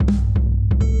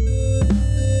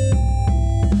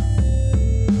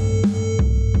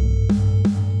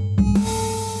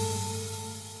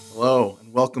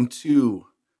welcome to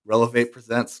Relevate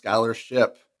Presents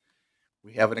Scholarship.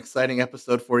 We have an exciting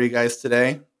episode for you guys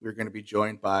today. We're going to be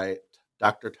joined by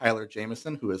Dr. Tyler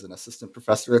Jamison, who is an assistant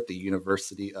professor at the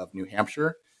University of New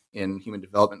Hampshire in Human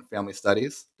Development and Family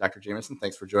Studies. Dr. Jamison,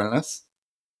 thanks for joining us.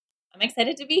 I'm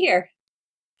excited to be here.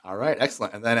 All right,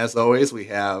 excellent. And then as always, we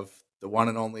have the one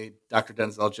and only Dr.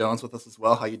 Denzel Jones with us as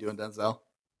well. How you doing, Denzel?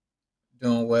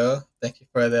 Doing well. Thank you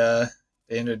for the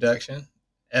introduction.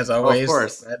 As Oh, of always,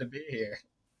 course. glad to be here.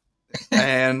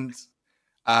 And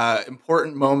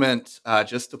important moment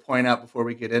just to point out before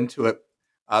we get into it.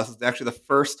 This is actually the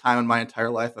first time in my entire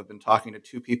life I've been talking to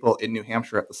two people in New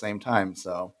Hampshire at the same time.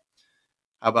 So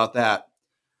how about that?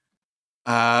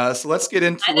 So let's get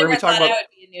into I where never we talk thought I about.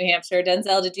 would be in New Hampshire.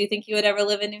 Denzel, did you think you would ever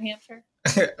live in New Hampshire?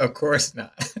 Of course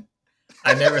not.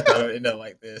 I never thought it would end up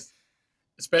like this.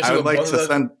 I Especially would with like to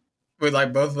send.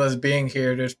 both of us being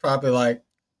here. There's probably like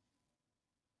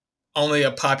only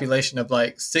a population of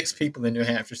like 6 people in New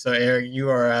Hampshire. So Eric, you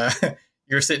are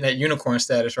you're sitting at unicorn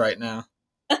status right now.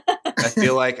 I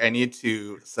feel like I need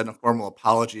to send a formal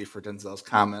apology for Denzel's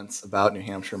comments about New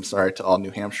Hampshire. I'm sorry to all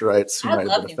New Hampshireites who I might have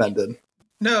love been New offended.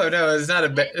 No, it's not a I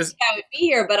bad. didn't think I would be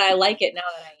here, but I like it now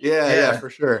that I am. Yeah, for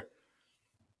sure.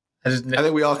 I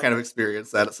think we all kind of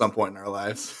experienced that at some point in our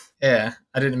lives. Yeah,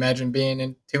 I didn't imagine being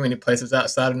in too many places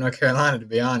outside of North Carolina, to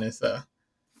be honest. So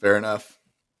Fair enough.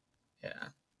 yeah.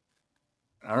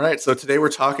 All right, so today we're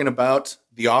talking about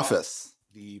The Office,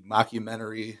 the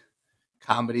mockumentary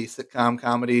sitcom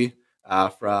comedy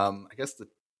from, I guess, did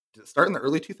it start in the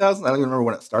early 2000s? I don't even remember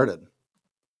when it started.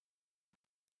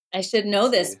 I should know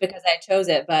this because I chose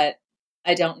it, but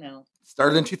I don't know.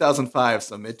 Started in 2005,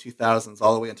 so mid-2000s,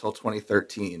 all the way until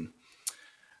 2013.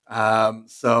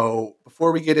 So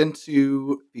before we get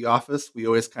into The Office, we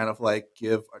always kind of like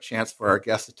give a chance for our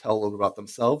guests to tell a little bit about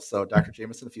themselves. So Dr.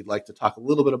 Jamison, if you'd like to talk a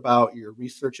little bit about your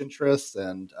research interests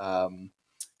and kind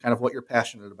of what you're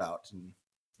passionate about and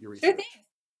your research. Sure thing.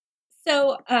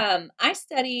 So I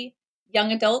study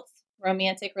young adults,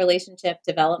 romantic relationship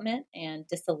development, and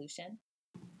dissolution.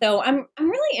 So I'm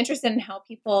really interested in how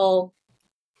people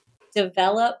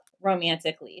develop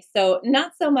romantically. So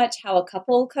not so much how a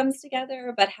couple comes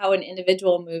together, but how an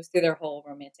individual moves through their whole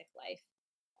romantic life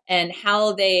and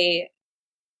how they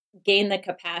gain the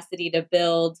capacity to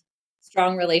build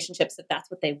strong relationships if that's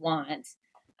what they want,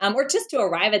 or just to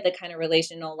arrive at the kind of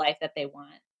relational life that they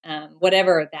want,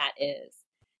 whatever that is.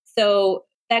 So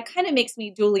that kind of makes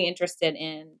me dually interested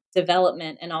in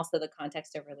development and also the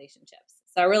context of relationships.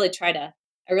 So I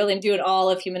really am doing all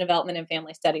of human development and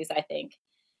family studies, I think.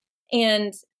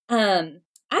 And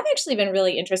I've actually been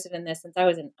really interested in this since I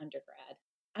was an undergrad.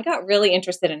 I got really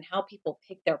interested in how people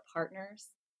pick their partners.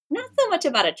 Not so much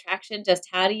about attraction, just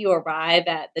how do you arrive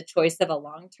at the choice of a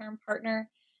long-term partner?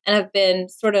 And I've been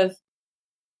sort of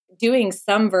doing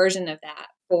some version of that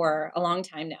for a long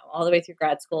time now, all the way through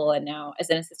grad school and now as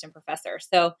an assistant professor.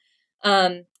 So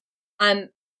um, I'm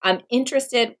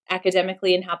interested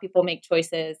academically in how people make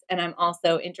choices, and I'm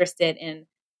also interested in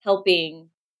helping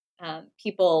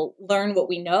people learn what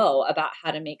we know about how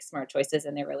to make smart choices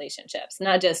in their relationships,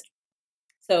 not just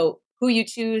so who you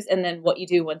choose and then what you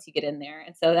do once you get in there.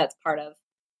 And so that's part of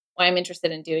why I'm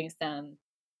interested in doing some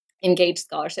engaged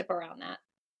scholarship around that.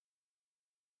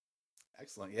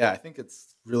 Excellent. Yeah, I think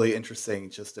it's really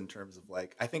interesting just in terms of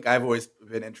like, I think I've always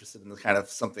been interested in the kind of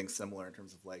something similar in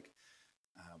terms of like,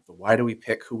 the why do we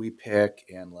pick who we pick,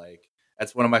 and like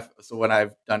that's one of my, so when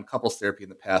I've done couples therapy in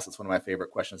the past, it's one of my favorite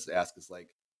questions to ask is like,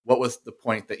 what was the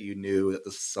point that you knew that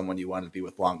this is someone you wanted to be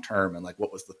with long term, and like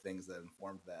what was the things that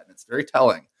informed that? And it's very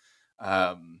telling.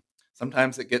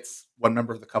 Sometimes it gets one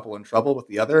member of the couple in trouble with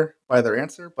the other by their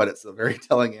answer, but it's a very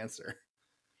telling answer.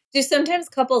 Do sometimes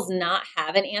couples not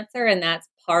have an answer, and that's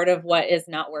part of what is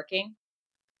not working?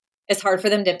 It's hard for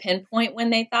them to pinpoint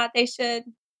when they thought they should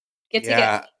get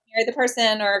together, marry the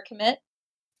person, or commit.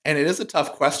 And it is a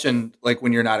tough question, like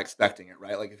when you're not expecting it,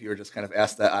 right? Like if you were just kind of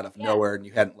asked that out of nowhere and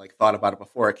you hadn't like thought about it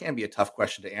before, it can be a tough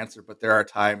question to answer. But there are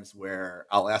times where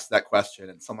I'll ask that question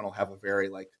and someone will have a very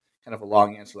like kind of a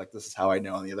long answer, like this is how I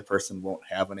know, and the other person won't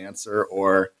have an answer,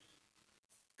 or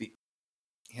the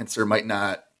answer might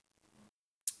not,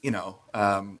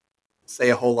 say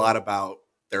a whole lot about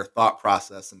their thought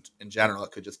process. And in general,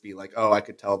 it could just be like, oh, I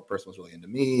could tell the person was really into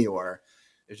me, or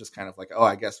it's just kind of like, oh,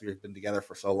 I guess we've been together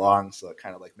for so long, so it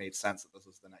kind of like made sense that this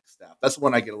was the next step. That's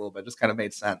when I get a little bit, just kind of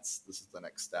made sense. This is the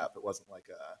next step. It wasn't like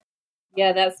a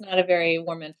Yeah, that's not a very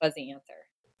warm and fuzzy answer.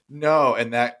 no,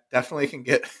 and that definitely can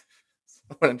get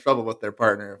someone in trouble with their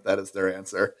partner if that is their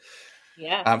answer.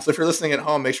 Yeah. So if you're listening at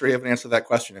home, make sure you have an answer to that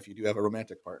question if you do have a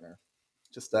romantic partner.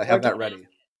 Just have that ready.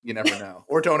 You never know.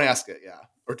 Or don't ask it. Yeah.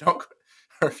 Or don't.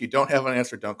 Or if you don't have an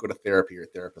answer, don't go to therapy. Your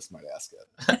therapist might ask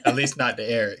it. At least not to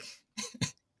Eric.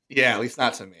 Yeah, at least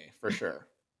not to me, for sure.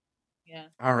 Yeah.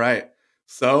 All right.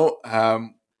 So,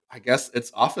 I guess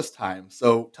it's Office time.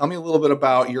 So, tell me a little bit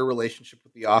about your relationship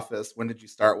with The Office. When did you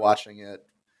start watching it?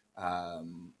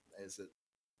 Is it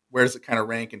where does it kind of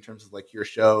rank in terms of like your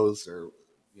shows or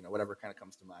whatever kind of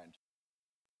comes to mind?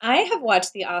 I have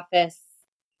watched The Office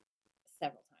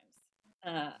several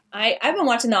times. I've been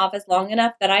watching The Office long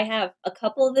enough that I have a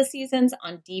couple of the seasons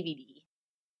on DVD.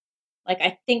 Like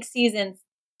I think seasons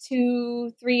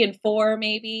 2, 3, and 4,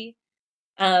 maybe.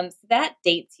 So that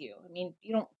dates you. I mean,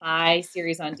 you don't buy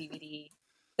series on DVD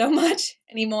so much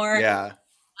anymore. Yeah.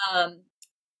 Um,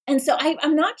 and so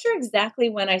I'm not sure exactly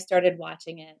when I started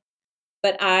watching it,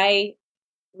 but I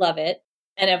love it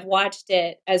and have watched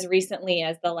it as recently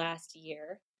as the last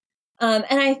year. And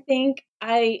I think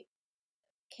I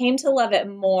came to love it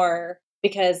more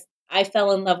because I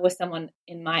fell in love with someone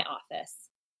in my office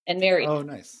and married Oh, him.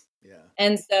 nice. Yeah.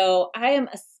 And so I am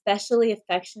especially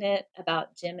affectionate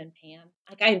about Jim and Pam.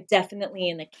 Like I'm definitely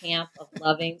in the camp of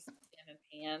loving Jim and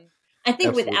Pam. I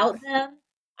think without Absolutely. them,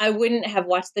 I wouldn't have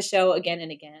watched the show again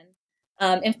and again.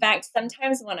 In fact,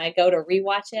 sometimes when I go to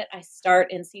rewatch it, I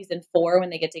start in season 4 when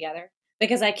they get together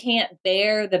because I can't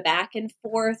bear the back and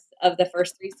forth of the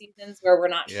first 3 seasons where we're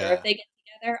not sure if Yeah. they get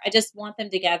together. I just want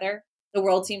them together. The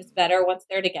world seems Mhm. better once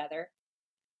they're together.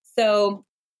 So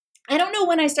I don't know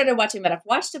when I started watching, but I've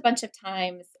watched a bunch of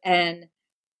times, and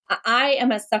I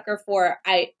am a sucker for.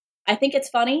 I think it's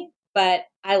funny, but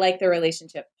I like the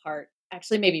relationship part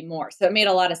actually maybe more. So it made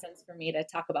a lot of sense for me to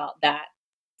talk about that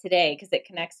today because it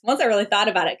connects. Once I really thought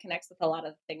about it, it connects with a lot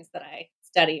of the things that I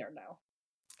study or know.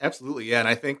 Absolutely. Yeah. And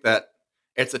I think that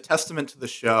it's a testament to the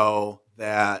show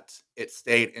that it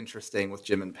stayed interesting with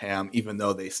Jim and Pam, even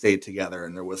though they stayed together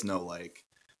and there was no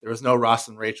Ross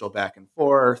and Rachel back and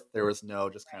forth. There was no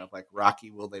just kind of like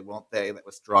Rocky, will they, won't they, that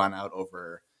was drawn out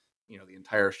over, the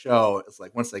entire show. It's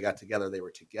like once they got together, they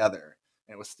were together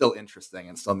and it was still interesting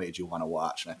and still made you want to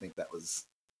watch. And I think that was,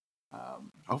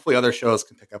 hopefully other shows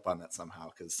can pick up on that somehow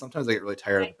because sometimes I get really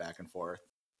tired of I, the back and forth.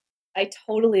 I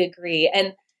totally agree.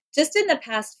 And just in the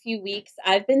past few weeks,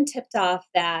 I've been tipped off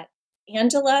that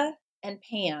Angela and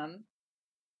Pam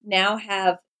now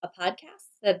have a podcast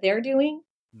that they're doing,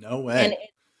 No and way.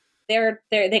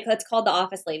 it's called The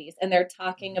Office Ladies, and they're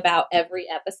talking about every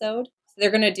episode. So they're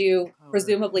going to do Oh, very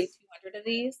presumably nice. 200 of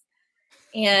these,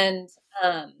 and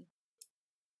um,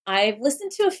 I've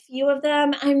listened to a few of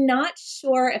them. I'm not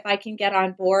sure if I can get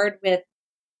on board with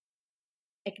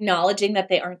acknowledging that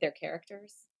they aren't their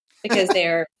characters because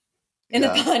they're in the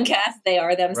Yeah. podcast. They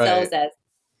are themselves Right. as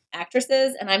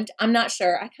actresses, and I'm not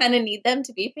sure. I kind of need them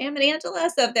to be Pam and Angela.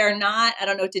 So if they're not, I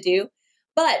don't know what to do.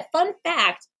 But fun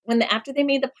fact: after they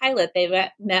made the pilot, they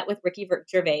met with Ricky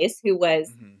Gervais, who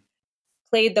was Hmm.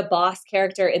 played the boss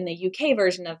character in the UK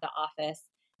version of The Office,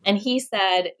 and Right. he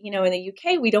said, in the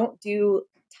UK we don't do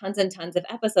tons and tons of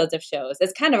episodes of shows.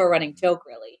 It's kind of a running Mhm. joke,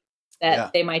 really, that Yeah.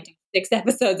 they might do 6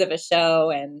 episodes of a show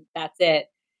and that's it.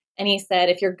 And he said,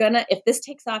 if this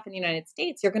takes off in the United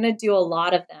States, you're gonna do a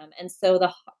lot of them. And so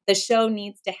the show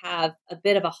needs to have a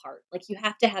bit of a heart. Like you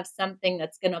have to have something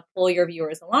that's gonna pull your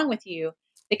viewers along with you,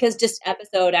 because just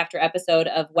episode after episode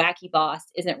of Wacky Boss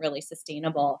isn't really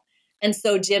sustainable. And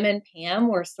so Jim and Pam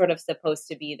were sort of supposed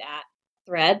to be that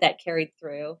thread that carried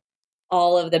through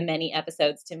all of the many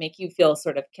episodes to make you feel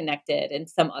sort of connected in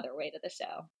some other way to the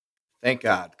show. Thank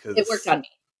God, It worked because on me.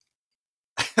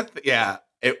 yeah,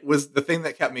 it was the thing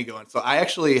that kept me going. So I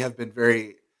actually have been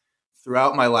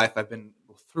throughout my life.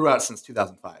 Throughout since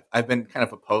 2005. I've been kind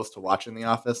of opposed to watching The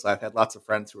Office. I've had lots of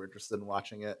friends who are interested in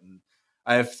watching it, and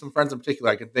I have some friends in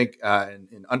particular I can think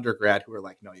in undergrad who are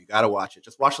like, "No, you got to watch it.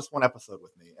 Just watch this one episode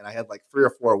with me." And I had like 3 or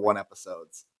 4 one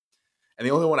episodes, and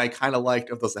the only one I kind of liked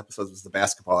of those episodes was the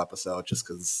basketball episode, just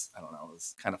because I don't know, it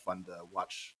was kind of fun to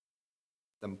watch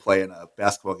them play in a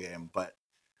basketball game. But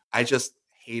I just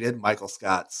hated Michael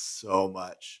Scott so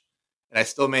much, and I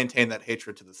still maintain that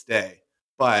hatred to this day.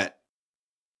 But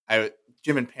I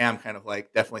Jim and Pam kind of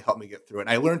like definitely helped me get through it, and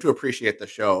I learned to appreciate the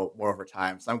show more over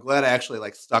time. So I'm glad I actually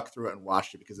like stuck through it and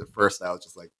watched it because at first I was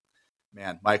just like,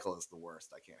 "Man, Michael is the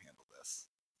worst. I can't handle this."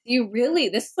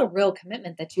 This is a real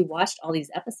commitment that you watched all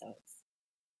these episodes.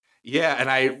 Yeah, and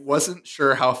I wasn't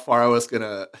sure how far I was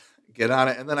gonna get on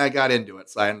it, and then I got into it,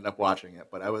 so I ended up watching it.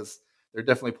 But there are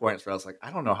definitely points where I was like, I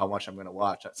don't know how much I'm gonna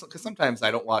watch, because sometimes I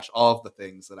don't watch all of the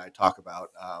things that I talk about.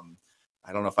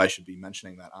 I don't know if I should be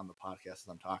mentioning that on the podcast as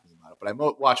I'm talking about it,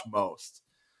 but watch most.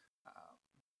 Um,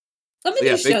 Some so of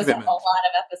yeah, these big shows have a commitment. lot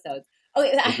of episodes.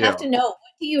 Okay, I They have do. to know, what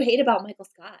do you hate about Michael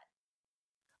Scott?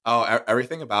 Oh,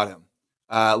 everything about him.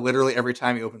 Literally every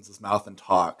time he opens his mouth and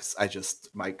talks, I just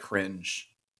my cringe.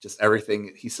 Just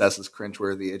everything he says is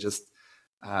cringeworthy. It just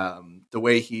the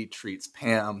way he treats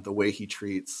Pam, the way he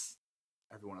treats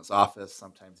everyone in his office.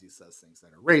 Sometimes he says things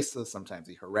that are racist. Sometimes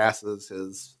he harasses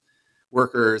his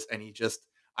workers, and he just.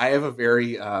 I have a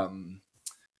very uh,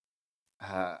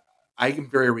 I am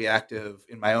very reactive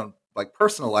in my own like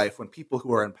personal life when people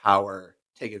who are in power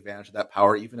take advantage of that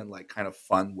power, even in like kind of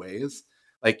fun ways.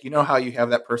 Like, you know how you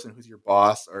have that person who's your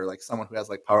boss or like someone who has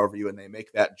like power over you, and they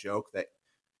make that joke that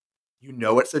you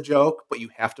know it's a joke, but you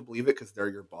have to believe it because they're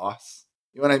your boss.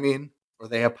 You know what I mean? Or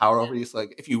they have power over you. So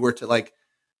like, if you were to like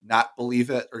not believe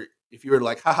it, or if you were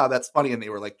like, haha, that's funny, and they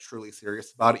were like truly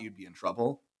serious about it, you'd be in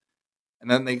trouble. And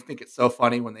then they think it's so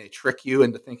funny when they trick you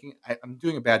into thinking. I'm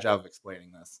doing a bad job of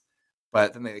explaining this,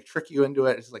 but then they like, trick you into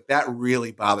it. It's like that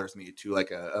really bothers me to like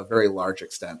a very large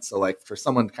extent. So like for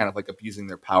someone kind of like abusing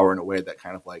their power in a way that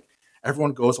kind of like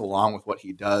everyone goes along with what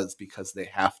he does because they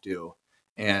have to,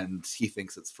 and he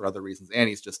thinks it's for other reasons. And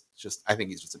he's just I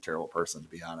think he's just a terrible person, to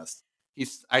be honest.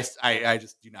 I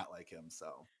just do not like him.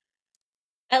 So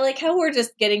I like how we're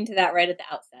just getting to that right at the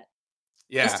outset.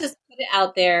 Let's yeah, just put it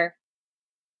out there.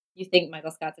 You think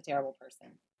Michael Scott's a terrible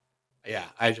person. yeah,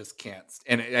 I just can't,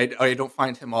 and I don't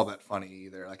find him all that funny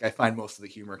either. Like I find most of the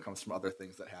humor comes from other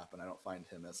things that happen. I don't find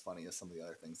him as funny as some of the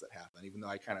other things that happen, even though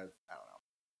I don't know.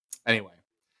 Anyway,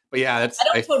 but yeah, I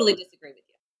don't totally disagree with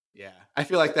you. yeah, I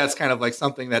feel like that's kind of like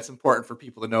something that's important for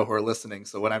people to know who are listening.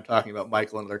 So when I'm talking about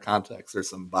Michael and their context, there's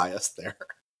some bias there.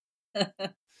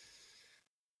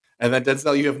 And then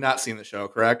Denzel, you have not seen the show,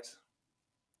 correct?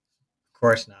 Of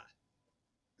course not.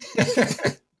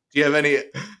 Do you have any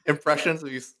impressions?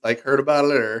 Have you like heard about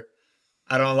it or?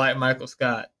 I don't like Michael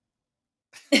Scott.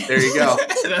 There you go.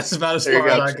 That's about as There you far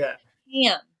go. as I got.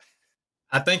 Yeah.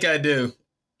 I think I do.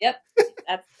 Yep.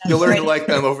 That's You'll learn right. to like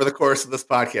them over the course of this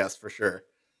podcast for sure.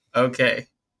 Okay.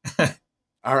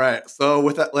 All right. So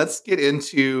with that, let's get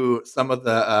into some of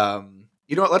the.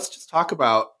 You know what? Let's just talk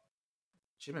about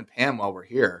Jim and Pam while we're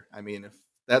here. I mean, if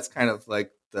that's kind of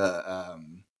like the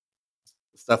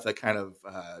stuff that kind of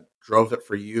drove it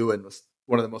for you and was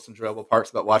one of the most enjoyable parts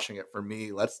about watching it for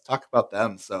me, let's talk about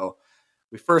them. So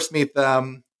we first meet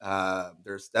them.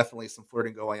 There's definitely some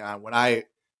flirting going on. When I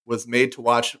was made to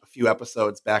watch a few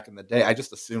episodes back in the day, I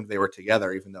just assumed they were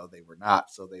together, even though they were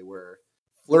not. So they were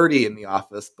flirty in the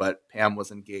office, but Pam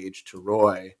was engaged to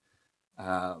Roy,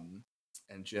 and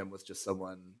Jim was just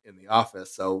someone in the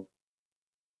office. So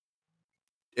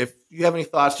if you have any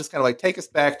thoughts, just kind of like take us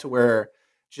back to where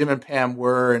Jim and Pam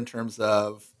were in terms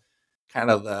of kind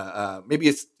of the maybe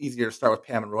it's easier to start with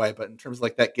Pam and Roy, but in terms of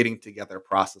like that getting together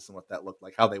process and what that looked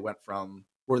like, how they went from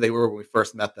where they were when we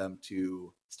first met them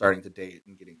to starting to date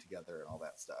and getting together and all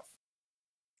that stuff.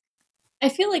 I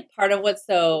feel like part of what's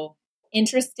so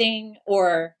interesting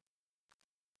or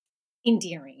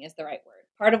endearing is the right word.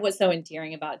 Part of what's so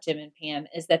endearing about Jim and Pam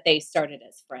is that they started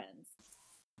as friends.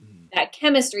 Mm-hmm. That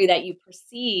chemistry that you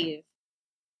perceive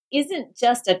isn't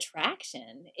just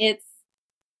attraction. It's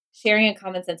sharing a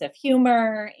common sense of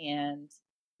humor and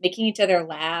making each other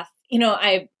laugh. You know,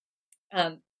 I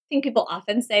think people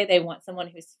often say they want someone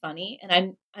who's funny,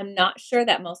 and I'm not sure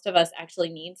that most of us actually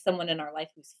need someone in our life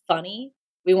who's funny.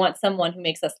 We want someone who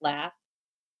makes us laugh.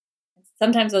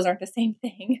 Sometimes those aren't the same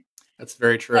thing. That's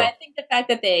very true. But I think the fact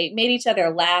that they made each other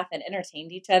laugh and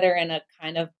entertained each other in a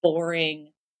kind of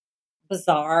boring,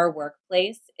 bizarre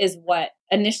workplace is what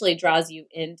initially draws you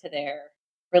into their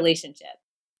relationship.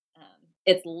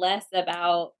 It's less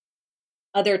about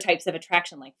other types of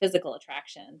attraction, like physical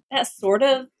attraction. That sort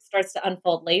of starts to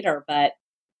unfold later, but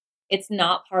it's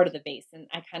not part of the base. And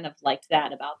I kind of liked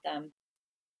that about them.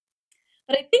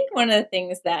 But I think one of the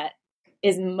things that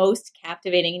is most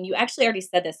captivating, and you actually already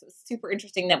said this, it was super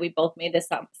interesting that we both made this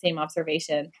same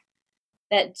observation,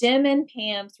 that Jim and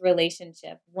Pam's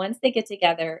relationship, once they get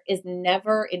together, is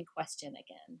never in question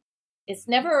again. It's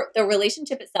never, the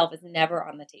relationship itself is never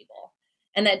on the table.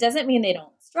 And that doesn't mean they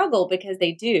don't struggle, because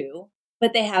they do,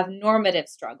 but they have normative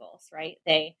struggles, right?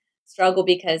 They struggle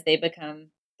because they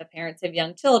become the parents of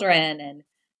young children, and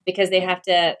because they have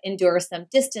to endure some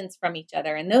distance from each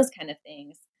other and those kind of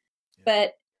things. Yeah.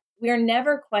 But we're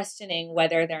never questioning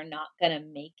whether they're not going to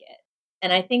make it.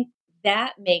 And I think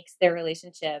that makes their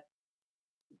relationship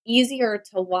easier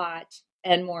to watch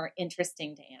and more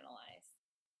interesting to analyze.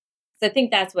 So I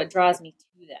think that's what draws me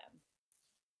to them.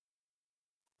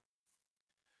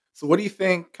 So what do you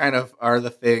think kind of are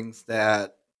the things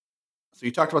that, so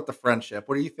you talked about the friendship.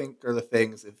 What do you think are the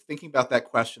things, if thinking about that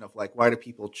question of like, why do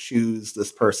people choose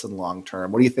this person long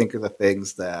term? What do you think are the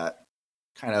things that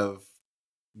kind of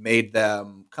made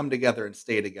them come together and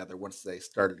stay together once they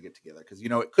started to get together. Because,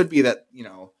 it could be that,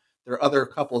 there are other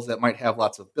couples that might have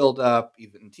lots of buildup,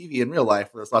 even in TV in real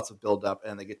life, where there's lots of buildup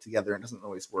and they get together and it doesn't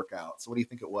always work out. So what do you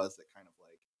think it was that kind of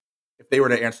like, if they were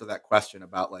to answer that question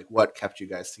about like what kept you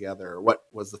guys together, or what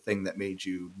was the thing that made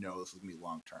you know this was gonna be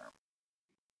long term?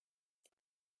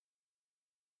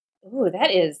 Ooh,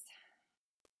 that is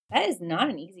not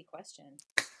an easy question.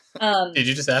 Um, Did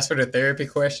you just ask for the therapy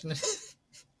question?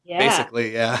 yeah,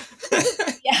 Basically, yeah.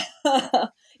 yeah,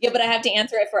 yeah. But I have to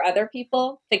answer it for other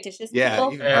people, fictitious Yeah,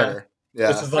 people. even Yeah. harder.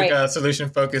 This Yeah. is like Right. a solution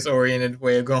focus oriented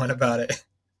way of going about it.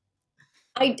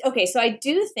 Okay, so I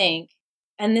do think,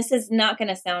 and this is not going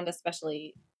to sound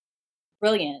especially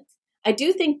brilliant. I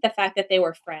do think the fact that they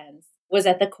were friends was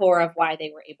at the core of why they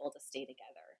were able to stay together.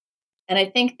 And I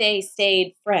think they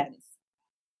stayed friends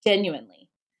genuinely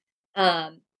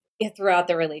throughout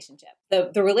the relationship.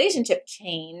 The relationship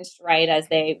changed, right, as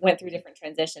they went through different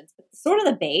transitions. But sort of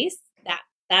the base,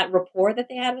 that rapport that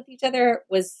they had with each other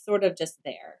was sort of just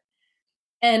there.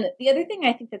 And the other thing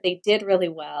I think that they did really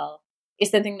well is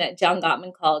something that John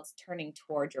Gottman calls turning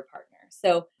toward your partner.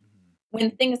 So Mhm.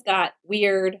 when things got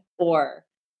weird or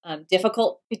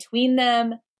difficult between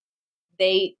them,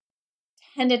 they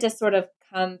tended to sort of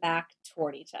come back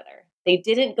toward each other. They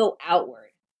didn't go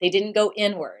outward, they didn't go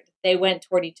inward, they went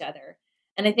toward each other.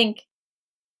 And I think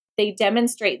they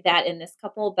demonstrate that in this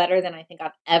couple better than I think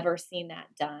I've ever seen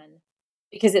that done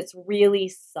because it's really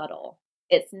subtle.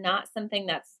 It's not something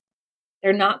that's,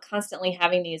 they're not constantly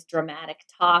having these dramatic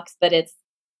talks, but it's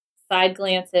side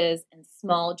glances and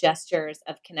small gestures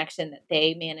of connection that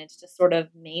they manage to sort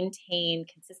of maintain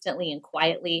consistently and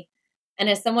quietly. And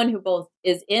as someone who both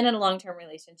is in a long term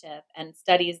relationship and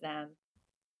studies them,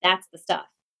 that's the stuff.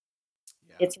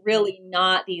 Yeah. It's really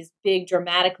not these big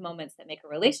dramatic moments that make a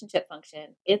relationship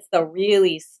function. It's the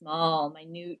really small,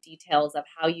 minute details of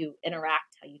how you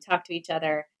interact, how you talk to each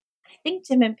other. I think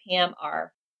Jim and Pam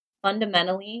are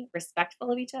fundamentally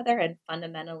respectful of each other and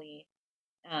fundamentally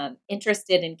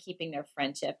interested in keeping their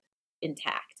friendship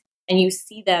intact. And you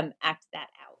see them act that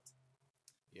out.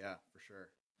 Yeah, for sure.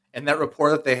 And that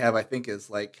rapport that they have, I think, is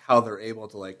like how they're able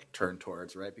to like turn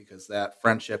towards, right? Because that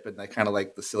friendship and that kind of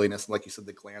like the silliness, like you said,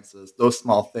 the glances, those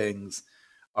small things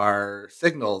are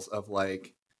signals of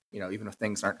like, even if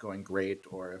things aren't going great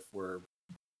or if we're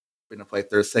in a place,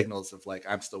 there's signals of like,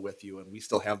 I'm still with you and we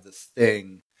still have this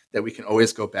thing that we can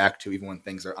always go back to even when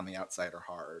things are on the outside are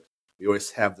hard. We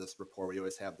always have this rapport. We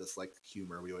always have this like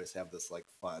humor. We always have this like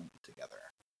fun together.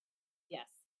 Yes.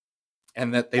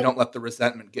 And that they And don't let the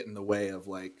resentment get in the way of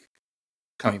like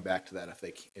coming back to that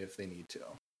if they need to.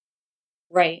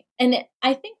 right. And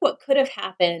I think what could have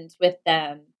happened with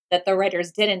them that the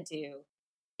writers didn't do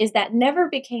is that never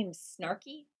became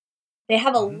snarky. They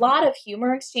have a Hmm. lot of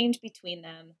humor exchange between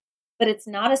them, but it's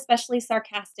not especially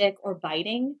sarcastic or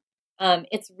biting.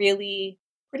 It's really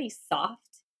pretty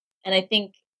soft, and I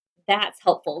think that's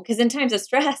helpful because in times of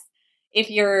stress, if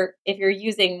you're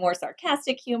using more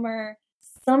sarcastic humor,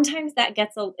 sometimes that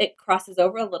it crosses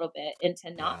over a little bit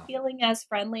into not Yeah, feeling as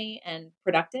friendly and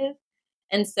productive.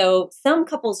 And so some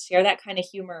couples share that kind of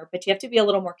humor, but you have to be a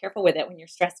little more careful with it when you're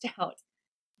stressed out.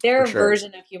 for Their sure.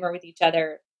 version of humor with each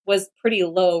other was pretty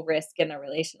low risk in a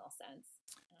relational sense.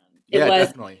 It Yeah, was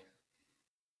definitely.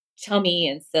 chummy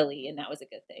and silly, and that was a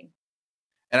good thing.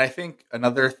 And I think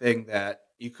another thing that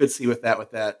you could see with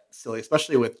that silly,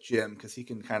 especially with Jim, because he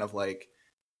can kind of like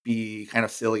be kind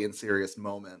of silly in serious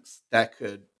moments. That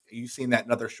could you've seen that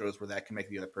in other shows where that can make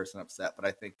the other person upset. But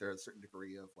I think there's a certain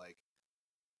degree of like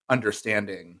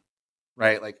understanding,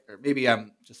 right? Like, or maybe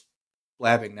I'm just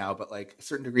blabbing now, but like a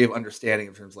certain degree of understanding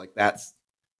in terms of like that's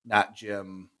not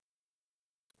Jim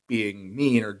being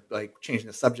mean or like changing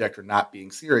the subject or not being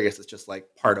serious. It's just like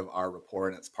part of our rapport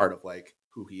and it's part of like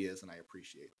who he is, and I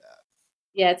appreciate that.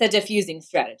 Yeah, it's a diffusing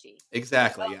strategy.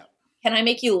 Exactly. Oh, Yeah. can I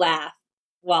make you laugh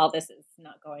while this is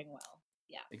not going well?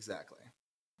 Yeah. Exactly.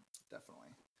 Definitely.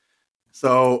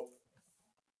 So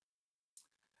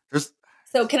there's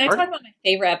So, can I part talk of about my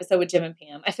favorite episode with Jim and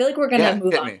Pam? I feel like we're going to yeah.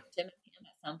 move Hit on me. from Jim and Pam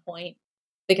at some point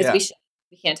because we Yeah. should.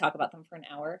 We can't talk about them for an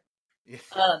hour. Yeah.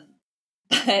 Um,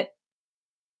 but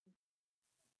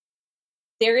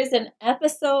there is an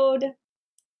episode.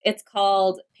 It's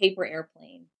called Paper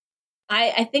Airplane.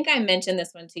 I think I mentioned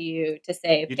this one to you to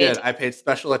say You pay did. attention. I paid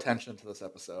special attention to this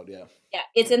episode. Yeah. Yeah,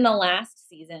 it's in the last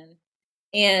season.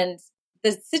 And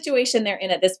the situation they're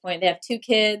in at this point, they have two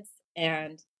kids,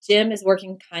 and Jim is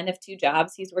working kind of two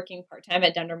jobs. He's working part time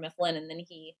at Dunder Mifflin, and then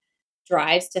he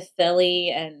drives to Philly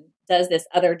and does this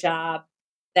other job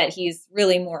that he's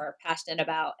really more passionate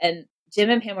about. And Jim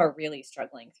and Pam are really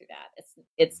struggling through that.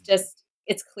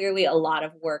 It's clearly a lot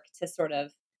of work to sort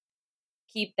of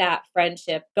keep that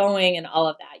friendship going and all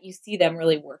of that. You see them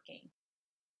really working.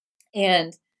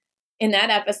 And in that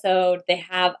episode, they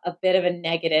have a bit of a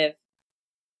negative,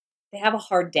 they have a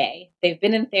hard day. They've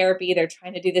been in therapy. They're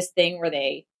trying to do this thing where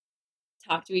they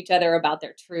talk to each other about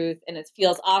their truth, and it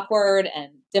feels awkward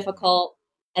and difficult.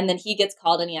 And then he gets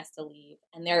called and he has to leave.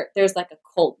 And there's like a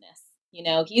coldness.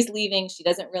 He's leaving. She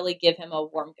doesn't really give him a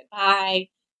warm goodbye.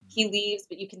 He leaves,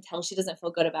 but you can tell she doesn't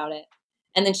feel good about it.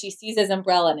 And then she sees his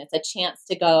umbrella, and it's a chance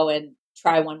to go and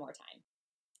try one more time.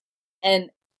 And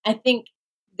I think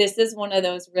this is one of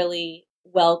those really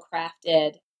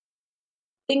well-crafted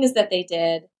things that they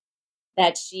did,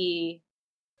 that she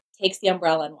takes the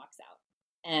umbrella and walks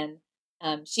out. And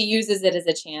she uses it as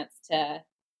a chance to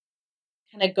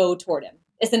kind of go toward him.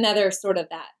 It's another sort of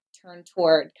that turn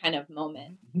toward kind of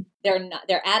moment. They're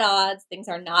at odds. Things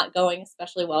are not going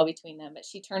especially well between them, but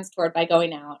she turns toward by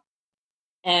going out,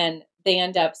 and they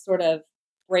end up sort of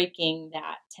breaking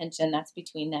that tension that's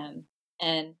between them.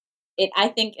 And it, I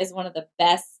think, is one of the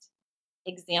best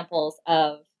examples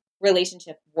of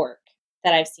relationship work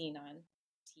that I've seen on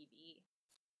TV,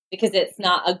 because it's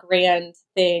not a grand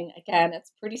thing. Again,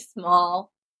 it's pretty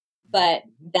small, but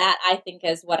that, I think,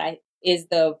 is is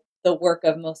the work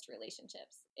of most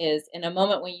relationships, is in a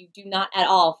moment when you do not at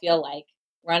all feel like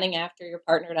running after your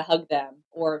partner to hug them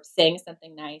or saying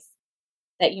something nice,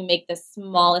 that you make the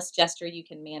smallest gesture you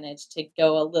can manage to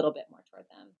go a little bit more toward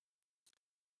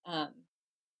them.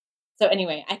 So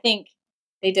anyway, I think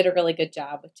they did a really good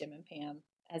job with Jim and Pam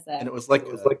And it was like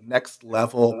a next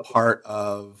level part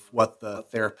of what the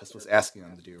therapist was asking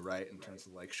them to do, right? In terms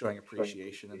of like showing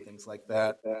appreciation and things like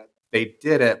that. They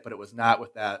did it, but it was not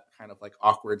with that kind of like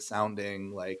awkward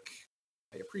sounding, like,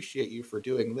 I appreciate you for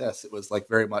doing this. It was like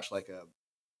very much like a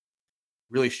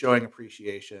really showing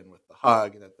appreciation with the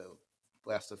hug that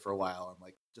lasted for a while, and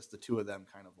like just the two of them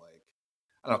kind of like,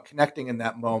 I don't know, connecting in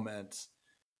that moment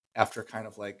after kind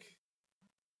of like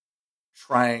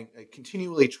trying,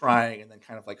 continually trying, and then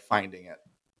kind of like finding it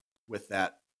with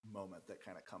that moment that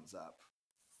kind of comes up.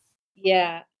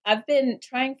 Yeah, I've been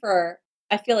trying for,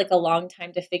 I feel like, a long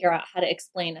time to figure out how to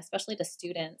explain, especially to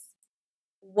students,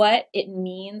 what it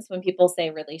means when people say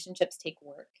relationships take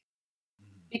work.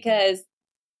 Because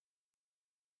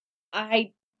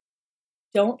I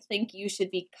don't think you should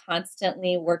be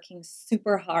constantly working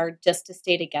super hard just to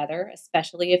stay together,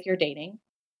 especially if you're dating.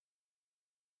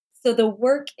 So the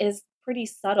work is pretty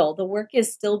subtle. The work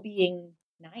is still being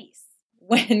nice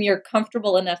when you're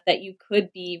comfortable enough that you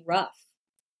could be rough.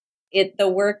 The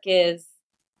work is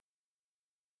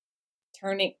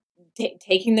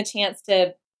taking the chance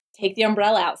to take the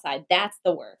umbrella outside. That's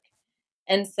the work.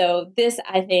 And so this,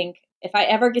 I think, if I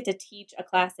ever get to teach a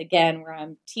class again where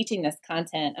I'm teaching this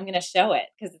content, I'm going to show it,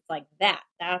 because it's like that.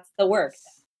 That's the work.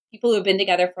 People who have been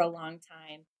together for a long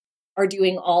time are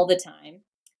doing all the time,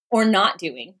 or not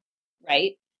doing,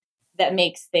 right? That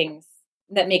makes,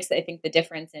 I think, the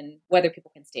difference in whether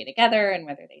people can stay together and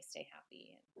whether they stay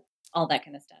happy and all that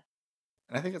kind of stuff.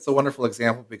 And I think it's a wonderful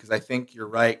example, because I think you're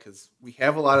right, because we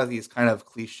have a lot of these kind of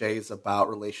cliches about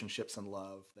relationships and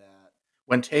love that,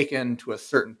 when taken to a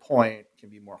certain point, can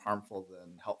be more harmful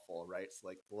than helpful, right? So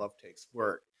like the love takes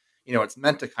work. It's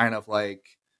meant to kind of like,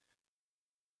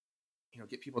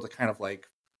 get people to kind of like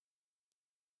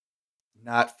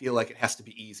not feel like it has to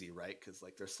be easy, right? Because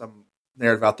like there's some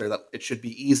narrative out there that it should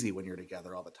be easy when you're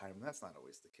together all the time, and that's not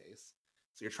always the case.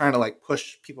 So you're trying to like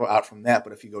push people out from that,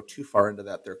 but if you go too far into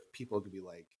that, there people could be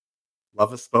like,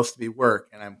 love is supposed to be work,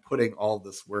 and I'm putting all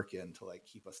this work in to like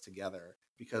keep us together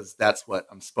because that's what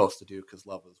I'm supposed to do, because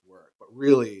love is work. But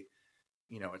really,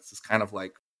 it's this kind of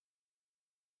like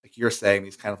you're saying,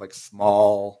 these kind of like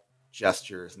small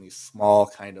gestures and these small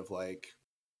kind of like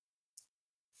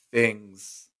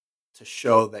things to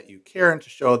show that you care, and to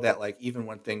show that like even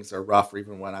when things are rough, or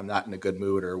even when I'm not in a good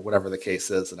mood, or whatever the case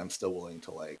is, that I'm still willing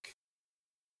to like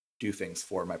do things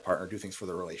for my partner, do things for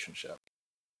the relationship.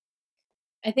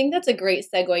 I think that's a great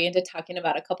segue into talking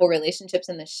about a couple relationships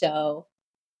in the show,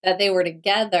 that they were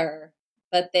together,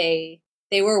 but they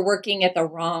were working at the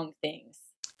wrong things.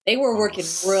 They were working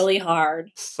really hard,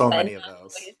 So but many of not in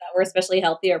those. ways that were especially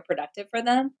healthy or productive for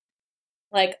them.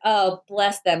 Like, oh,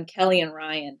 bless them, Kelly and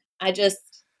Ryan.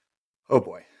 Oh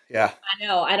boy. Yeah. I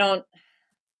know, I don't.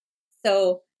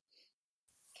 So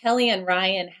Kelly and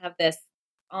Ryan have this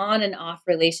on and off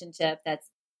relationship that's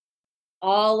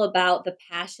all about the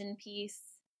passion piece.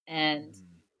 And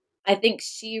I think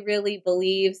she really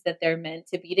believes that they're meant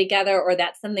to be together, or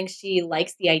that's something she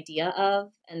likes the idea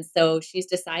of. And so she's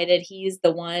decided he's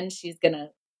the one she's going to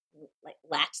like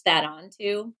latch that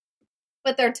onto.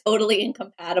 But they're totally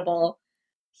incompatible.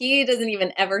 he doesn't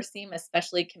even ever seem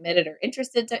especially committed or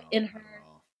interested No, in not at her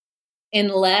all.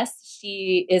 unless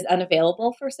she is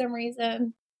unavailable for some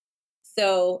reason.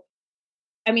 So,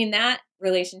 I mean, that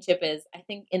relationship is, I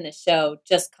think, in the show,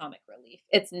 just comic relief.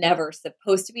 It's never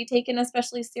supposed to be taken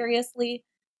especially seriously.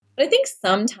 But I think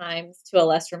sometimes, to a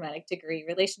less dramatic degree,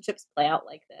 relationships play out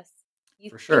like this. You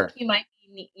For think sure.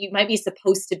 you might be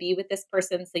supposed to be with this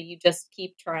person, so you just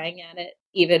keep trying at it,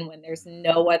 even when there's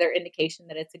no other indication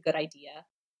that it's a good idea.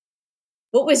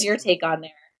 What was your take on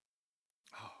their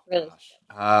Oh gosh.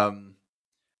 relationship?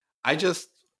 I just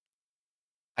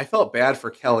I felt bad for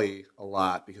Kelly a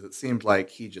lot because it seemed like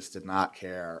he just did not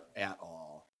care at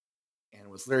all and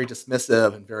was very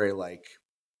dismissive and very like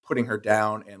putting her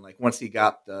down. And like once he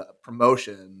got the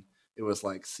promotion, it was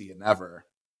like see you never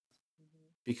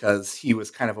because he was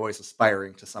kind of always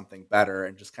aspiring to something better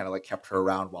and just kind of like kept her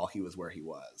around while he was where he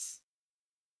was.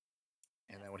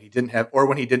 And then when he didn't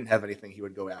have anything, he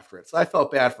would go after it. So I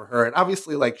felt bad for her. And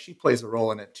obviously, like she plays a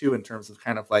role in it too, in terms of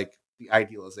kind of like the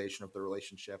idealization of the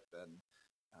relationship and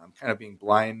kind of being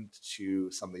blind to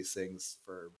some of these things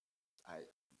for, I,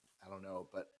 I don't know,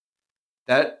 but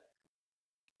that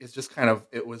is just kind of,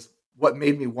 it was what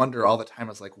made me wonder all the time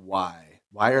is like,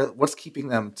 what's keeping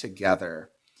them together?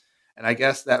 And I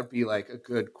guess that would be like a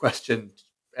good question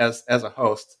as a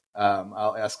host.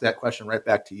 I'll ask that question right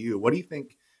back to you. What do you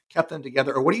think kept them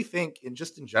together, or what do you think in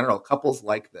general couples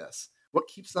like this? What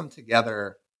keeps them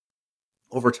together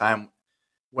over time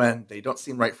when they don't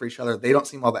seem right for each other? They don't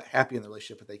seem all that happy in the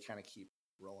relationship, but they kind of keep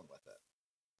rolling with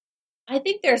it. I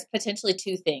think there's potentially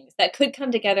two things that could come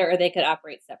together or they could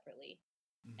operate separately.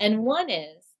 And one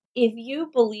is if you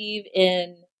believe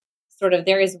in sort of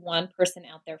there is one person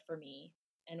out there for me,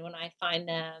 and when I find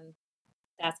them,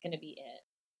 that's going to be it.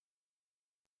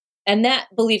 And that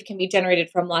belief can be generated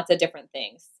from lots of different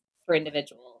things for Right.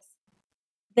 individuals.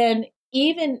 Then,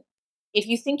 even if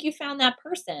you think you found that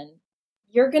person,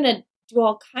 you're going to do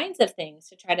all kinds of things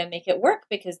to try to make it work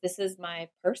because this is my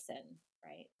person,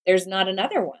 right? There's not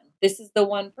another one. This is the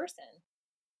one person.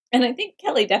 And I think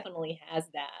Kelly definitely has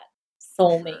that For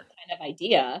soulmate sure. kind of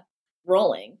idea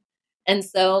rolling. And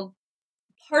so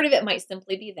part of it might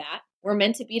simply be that we're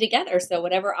meant to be together. So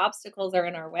whatever obstacles are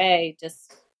in our way,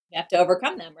 just we have to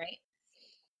overcome them, right?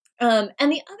 And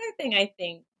the other thing I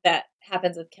think that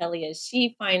happens with Kelly is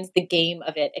she finds the game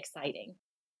of it exciting.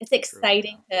 It's True. Yeah.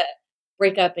 exciting to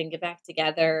break up and get back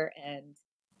together and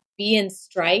be in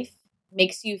strife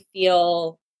makes you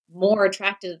feel more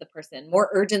attracted to the person, more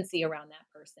urgency around that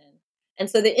person. And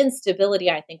so the instability,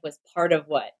 I think, was part of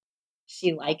what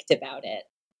she liked about it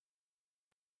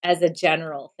as a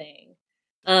general thing.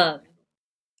 Um,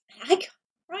 Definitely.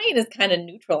 I, Ryan is kind of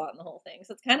neutral on the whole thing,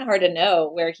 so it's kind of hard to know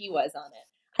where he was on it.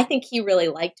 I think he really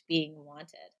liked being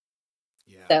wanted.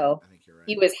 Yeah, So I think you're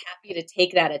he right. was happy to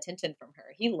take that attention from her.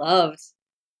 He loved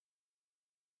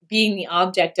being the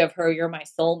object of her "you're my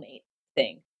soulmate"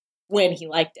 thing when he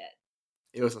liked it.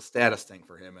 It was a status thing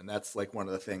for him, and that's like one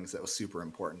of the things that was super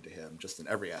important to him, just in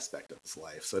every aspect of his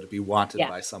life. So to be wanted Yeah.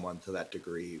 by someone to that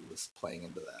degree was playing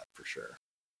into that for sure.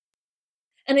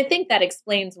 And I think that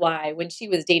explains why when she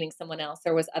was dating someone else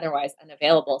or was otherwise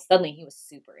unavailable, suddenly he was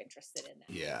super interested in that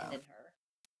and Yeah, in her.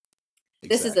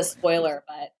 This is a exactly. spoiler,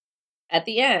 but at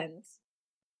the end,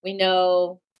 we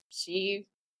know she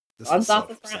This was runs so off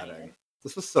with upsetting. Ryan.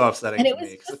 This was so upsetting And it to was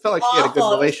me because it just felt like she had a good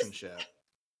awful. It was just relationship.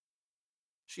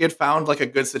 She had found like a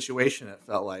good situation, it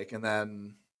felt like, and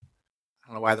then I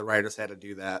don't know why the writers had to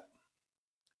do that.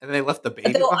 And then they left the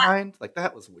baby though behind. Like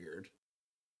that was weird.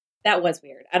 that was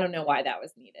weird. I don't know why that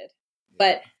was needed.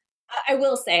 But Yeah. I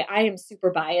will say I am super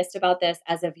biased about this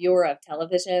as a viewer of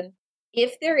television.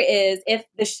 If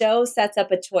the show sets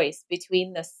up a choice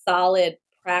between the solid,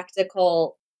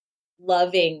 practical,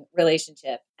 loving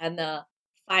relationship and the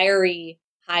fiery,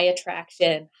 high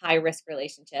attraction, high risk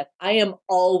relationship, I am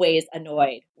always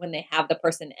annoyed when they have the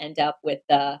person end up with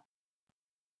the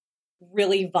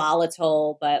really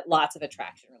volatile but lots of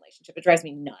attraction relationship. It drives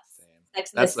me nuts. Same.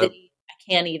 Sex in the That's a City, I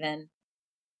can't even.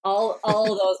 All of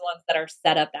those ones that are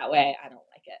set up that way, I don't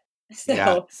like it. yeah,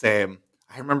 So same.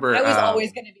 I remember I was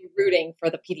always going to be rooting for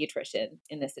the pediatrician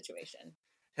in this situation.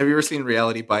 have you ever seen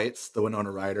Reality Bites, the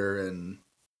Winona Ryder and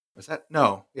was that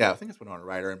no? Yeah, I think it's Winona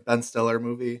Ryder and Ben Stiller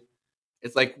movie.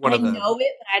 It's like one I of the know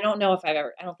it, but I don't know if I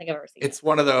don't think I've ever seen it. it's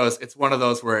one of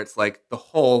those where it's like the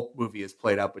whole movie is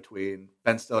played out between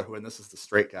Ben Stiller, who and this is the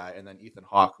straight guy, and then Ethan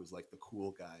Hawke, who's like the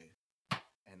cool guy.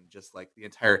 And just like the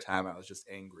entire time I was just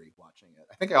angry watching it.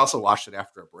 I think I also watched it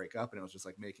after a breakup and it was just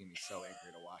like making me so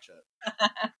angry to watch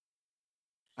it.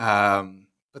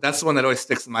 But that's the one that always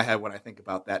sticks in my head when I think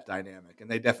about that dynamic. And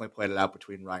they definitely played it out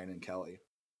between Ryan and Kelly.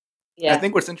 I Yeah.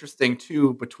 think what's interesting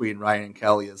too between Ryan and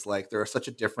Kelly is like there are such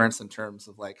a difference in terms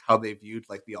of like how they viewed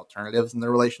like the alternatives in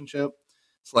their relationship.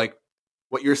 It's like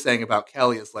what you're saying about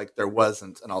Kelly is like there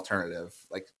wasn't an alternative.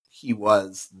 Like he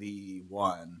was the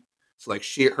one. So like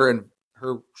she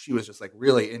was just like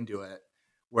really into it,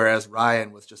 whereas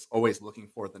Ryan was just always looking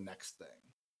for the next thing.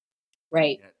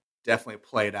 Right. And it definitely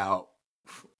played out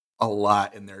a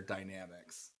lot in their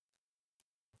dynamics.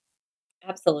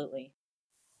 Absolutely.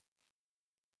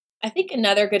 I think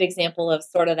another good example of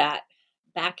sort of that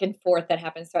back and forth that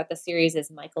happens throughout the series is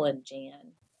Michael and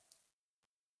Jan.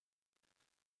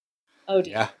 Oh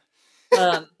Yeah. dear.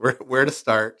 Um, Where to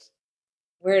start?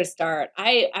 where to start?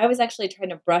 I was actually trying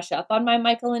to brush up on my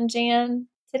Michael and Jan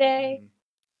today Mhm.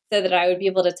 so that I would be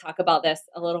able to talk about this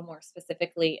a little more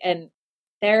specifically. And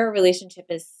their relationship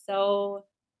is so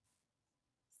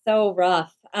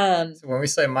rough. So when we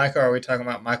say Michael, are we talking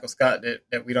about Michael Scott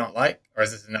that we don't like, or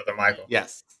is this another Michael?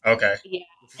 Yes. Okay. Yeah.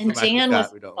 This is the And Michael Jan was Scott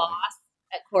his we don't like. boss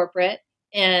at corporate,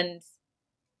 and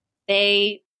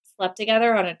they slept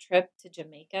together on a trip to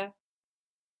Jamaica.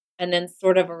 And then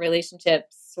sort of a relationship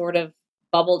sort of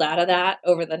bubbled out of that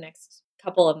over the next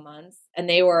couple of months. And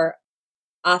they were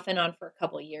off and on for a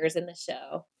couple of years in the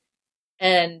show.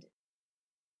 And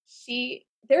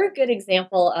they're a good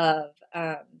example of,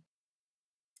 I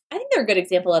think they're a good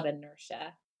example of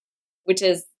inertia, which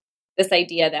is this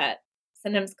idea that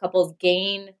sometimes couples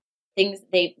gain things,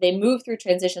 they move through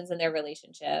transitions in their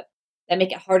relationship that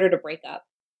make it harder to break up.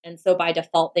 And so by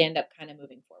default, they end up kind of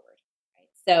moving forward. Right.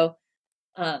 So,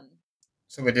 um,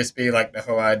 So would this be like the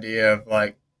whole idea of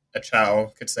like a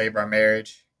child could save our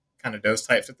marriage, kind of those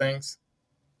types of things?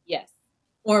 yes.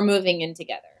 Or moving in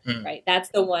together, Hmm. right? That's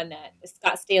the one that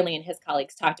Scott Stanley and his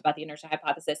colleagues talked about the inertia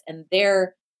hypothesis. And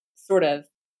their sort of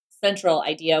central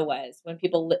idea was when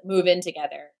people move in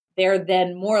together, they're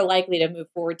then more likely to move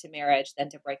forward to marriage than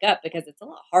to break up because it's a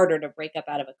lot harder to break up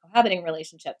out of a cohabiting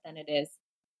relationship than it is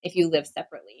if you live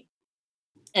separately.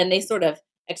 And they sort of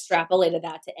extrapolated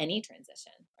that to any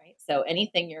transition, right? So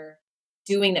anything you're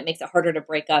doing that makes it harder to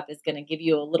break up is going to give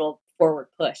you a little forward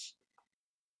push.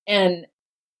 And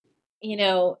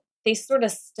they sort of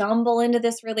stumble into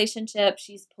this relationship.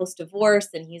 She's post divorce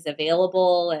and he's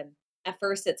available. And at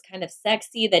first, it's kind of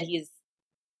sexy that he's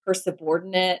her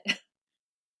subordinate,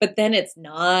 but then it's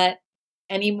not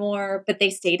anymore. But they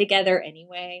stay together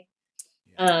anyway.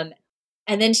 Yeah.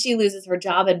 And then she loses her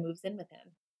job and moves in with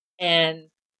him. And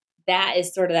that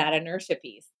is sort of that inertia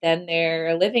piece. Then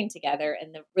they're living together,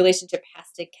 and the relationship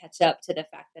has to catch up to the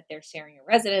fact that they're sharing a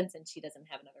residence and she doesn't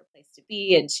have another place to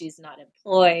be and she's not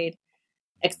employed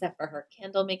except for her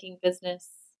candle making business.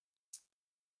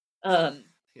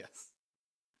 Yes.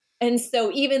 And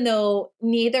so even though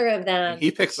neither of And them,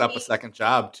 he picks up a second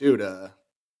job too to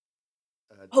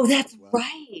oh, do that's as well.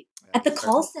 right, Yeah, at the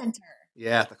call center.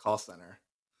 Yeah, at the call center.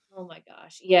 Oh my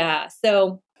gosh, yeah.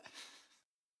 So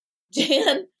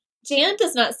Jan, Jan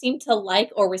does not seem to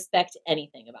like or respect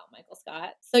anything about Michael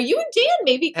Scott. So you and Jan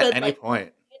maybe At could any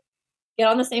point. get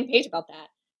on the same page about that.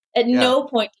 At Yeah. no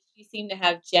point does she seem to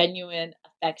have genuine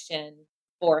affection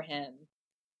for him.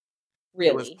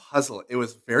 It was Really, puzzle. It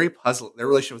was very puzzle. Their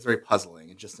relationship was very puzzling,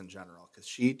 and just in general, because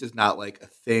she does not like a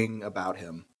thing about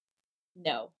him,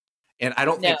 no, and I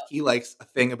don't no. think he likes a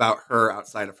thing about her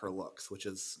outside of her looks, which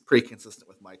is pretty consistent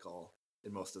with Michael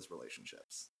in most of his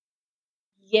relationships.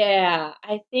 Yeah,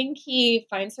 I think he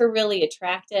finds her really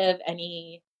attractive and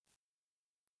I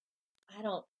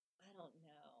don't know.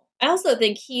 I also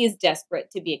think he's desperate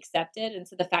to be accepted, and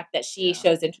so the fact that she Yeah,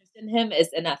 shows interest in him is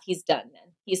enough. He's done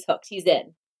then. He's hooked. He's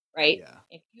in, right? yeah.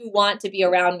 If you want to be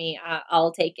around me,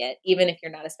 I'll take it, even if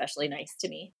you're not especially nice to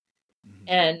me. Mhm.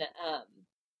 And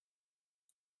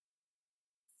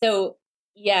so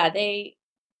yeah, they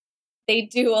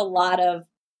do a lot of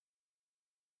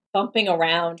bumping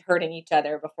around, hurting each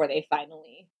other before they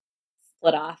finally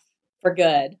split off for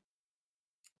good.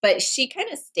 But she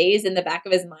kind of stays in the back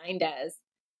of his mind as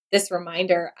this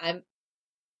reminder.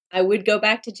 I would go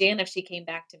back to Jan if she came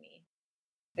back to me.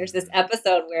 There's this Mhm.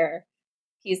 episode where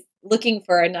he's looking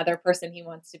for another person he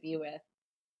wants to be with,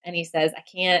 and he says, I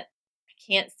can't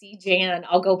see Jan.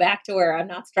 I'll go back to her. I'm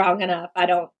not strong enough. I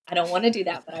don't want to do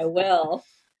that, but I will."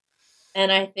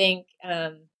 And I think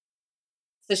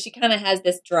so she kind of has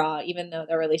this draw, even though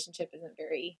their relationship isn't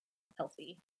very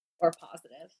healthy or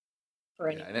positive for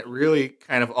Yeah, and it anybody. really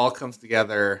kind of all comes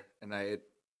together, and I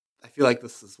feel like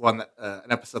this is one that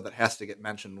an episode that has to get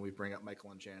mentioned when we bring up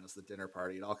Michael and Jan as the dinner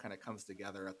party. It all kind of comes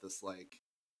together at this like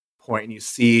point, and you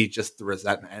see just the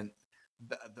resentment, and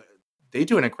they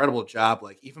do an incredible job.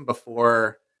 Like even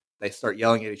before they start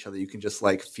yelling at each other, you can just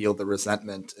like feel the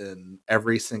resentment in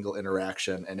every single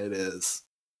interaction, and it is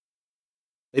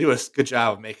they do a good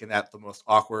job of making that the most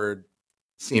awkward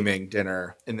seeming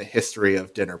dinner in the history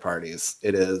of dinner parties.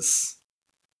 It is.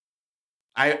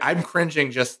 I'm cringing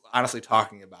just honestly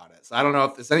talking about it. So I don't know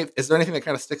if is there anything that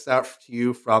kind of sticks out to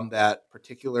you from that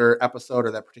particular episode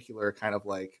or that particular kind of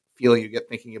like feeling you get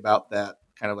thinking about that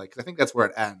kind of like, 'cause I think that's where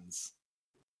it ends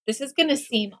This is going to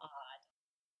seem initially. odd,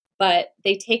 but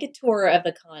they take a tour of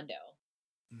the condo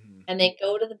Mhm. and they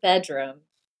go to the bedroom,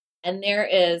 and there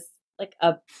is like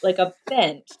a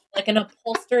bench, like an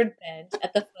upholstered bench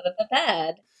at the foot of the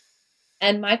bed.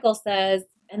 And Michael says,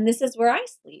 "And this is where I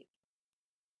sleep."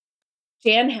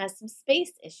 Jan has some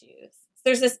space issues. So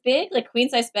there's this big, like, queen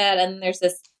size bed, and there's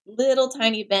this little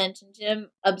tiny bench. And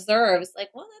Jim observes,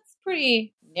 like, well, that's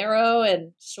pretty narrow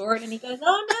and short. And he goes,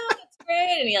 "Oh no, that's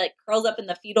great." And he like curls up in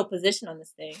the fetal position on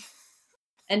this thing.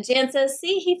 And Jan says,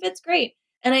 "See, he fits great."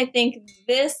 And I think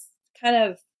this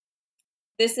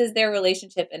is their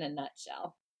relationship in a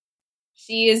nutshell.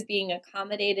 She is being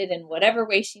accommodated in whatever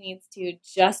way she needs to,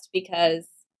 just because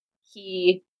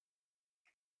he,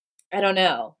 I don't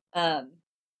know,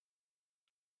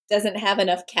 doesn't have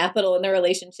enough capital in the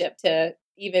relationship to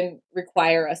even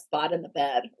require a spot in the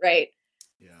bed, right?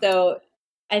 Yeah. So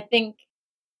I think,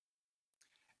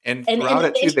 And and throughout the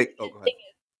it too, they oh interesting go ahead. thing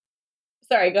is,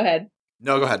 sorry, go ahead.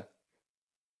 No, go ahead.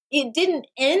 It didn't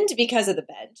end because of the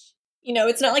bench.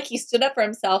 It's not like he stood up for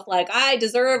himself, like, I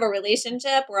deserve a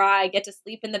relationship where I get to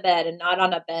sleep in the bed and not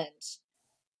on a bench.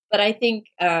 But I think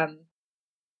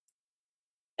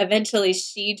eventually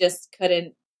she just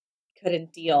couldn't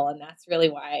deal, and that's really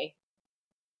why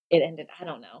it ended. I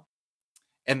don't know.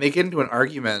 And they get into an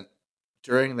argument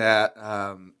during that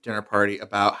dinner party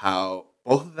about how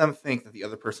both of them think that the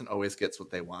other person always gets what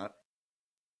they want.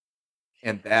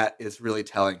 And that is really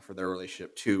telling for their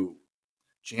relationship too.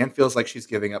 Jan feels like she's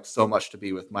giving up so much to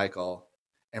be with Michael,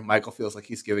 and Michael feels like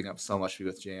he's giving up so much to be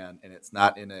with Jan, and it's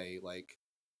not in a like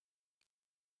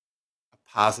a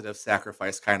positive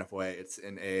sacrifice kind of way. It's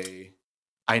in a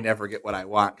I never get what I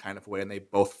want kind of way, and they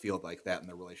both feel like that in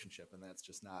their relationship, and that's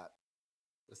just not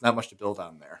there's not much to build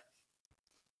on there.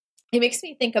 It makes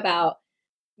me think about,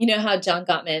 how John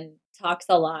Gottman talks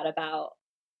a lot about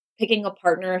picking a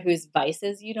partner whose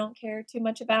vices you don't care too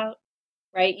much about,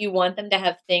 right? You want them to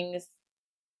have things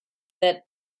that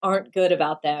aren't good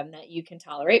about them that you can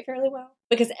tolerate fairly well,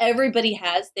 because everybody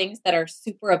has things that are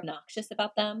super obnoxious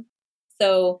about them.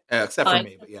 So Except for find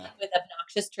me, but yeah, someone with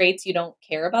obnoxious traits you don't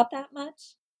care about that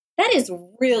much. That is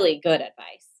really good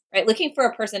advice, right? Looking for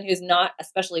a person who's not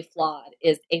especially flawed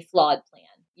is a flawed plan.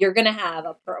 You're going to have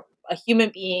a human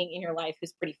being in your life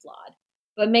who's pretty flawed,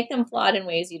 but make them flawed in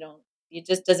ways it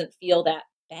just doesn't feel that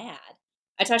bad.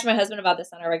 I talk to my husband about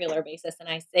this on a regular basis, and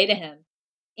I say to him,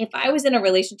 if I was in a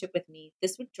relationship with me,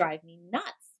 this would drive me nuts.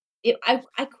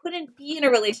 I couldn't be in a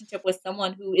relationship with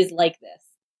someone who is like this.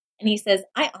 And he says,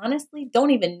 I honestly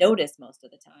don't even notice most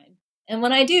of the time. And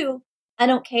when I do, I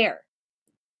don't care.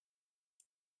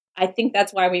 I think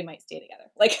that's why we might stay together.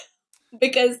 Like,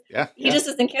 because yeah, he yeah, just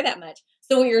doesn't care that much.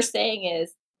 So what you're saying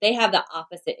is they have the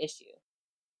opposite issue.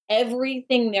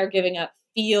 Everything they're giving up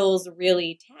feels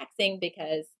really taxing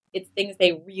because it's things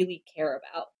they really care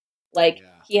about. Like,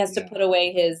 yeah. he has to put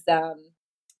away his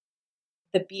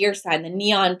the beer sign, the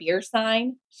neon beer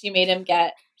sign. She made him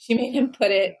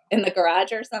put it in the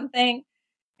garage or something.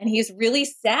 And he's really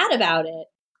sad about it.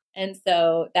 And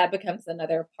so that becomes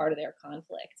another part of their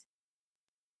conflict.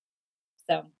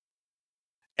 So,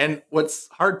 And what's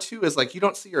hard too is like you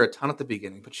don't see her a ton at the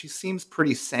beginning, but she seems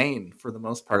pretty sane for the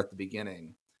most part at the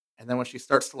beginning. And then when she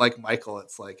starts to like Michael,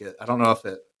 it's like I don't know if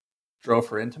it drove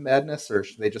her into madness or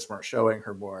they just weren't showing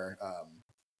her more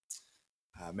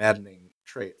maddening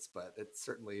traits, but it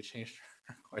certainly changed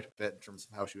her quite a bit in terms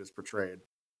of how she was portrayed.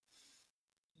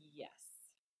 yes.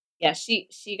 Yeah,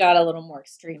 she got a little more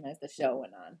extreme as the show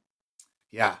went on.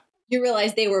 Yeah, You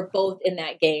realize they were both in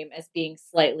that game as being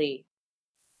slightly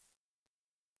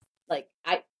like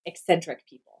eccentric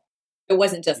people. It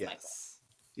wasn't just Michael. yes,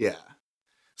 yeah.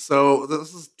 So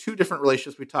this is two different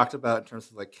relationships we talked about in terms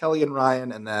of like Kelly and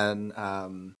Ryan, and then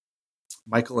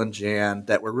Michael and Jan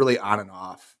that were really on and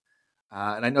off.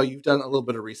 And I know you've done a little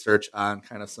bit of research on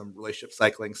kind of some relationship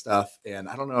cycling stuff. And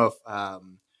I don't know if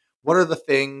what are the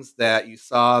things that you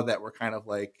saw that were kind of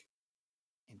like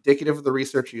indicative of the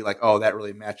research? You like, oh, that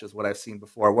really matches what I've seen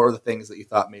before. What were the things that you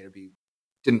thought maybe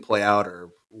didn't play out or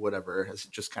whatever? As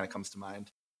it just kind of comes to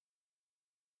mind.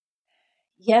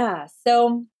 Yeah.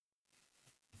 So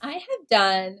I have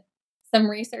done some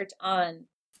research on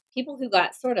people who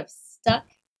got sort of stuck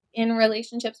in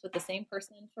relationships with the same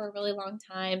person for a really long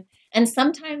time. And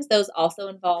sometimes those also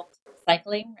involved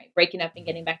cycling, right? Breaking up and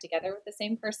getting back together with the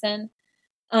same person.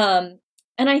 Um,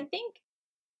 and I think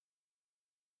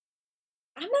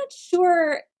I'm not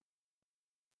sure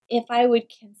if I would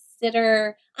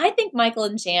consider. I think Michael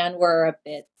and Jan were a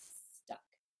bit stuck.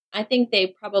 I think they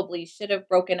probably should have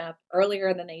broken up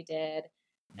earlier than they did.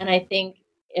 And I think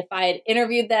if I had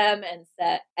interviewed them and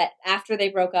said after they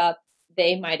broke up,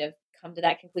 they might have come to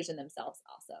that conclusion themselves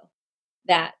also.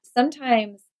 That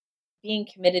sometimes being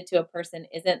committed to a person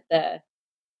isn't the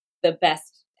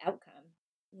best outcome.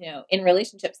 In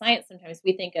relationship science, sometimes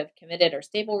we think of committed or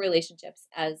stable relationships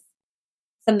as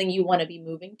something you want to be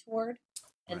moving toward.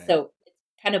 And Right. so it's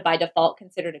kind of by default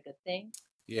considered a good thing.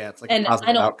 Yeah, it's like a And I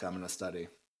positive don't, outcome in a study.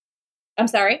 I'm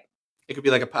sorry. It could be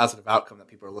like a positive outcome that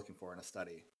people are looking for in a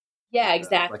study. Yeah, Like the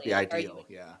exactly. Like, are you in ideal.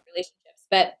 Yeah. relationships?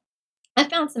 But I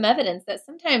found some evidence that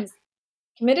sometimes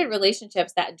committed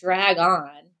relationships that drag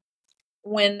on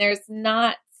when there's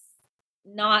not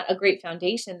a great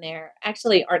foundation there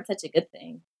actually aren't such a good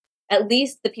thing. At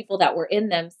least the people that were in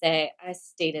them say, I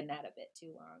stayed in that a bit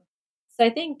too long. So I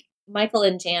think Michael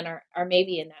and Jan are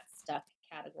maybe in that stuck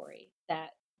category that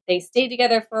they stayed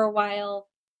together for a while.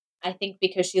 I think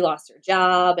because she lost her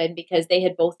job and because they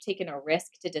had both taken a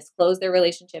risk to disclose their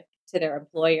relationship to their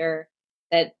employer,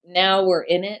 that now we're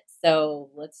in it. So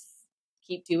let's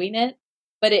keep doing it.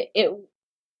 But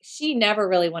she never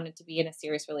really wanted to be in a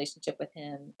serious relationship with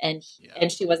him, and Yeah.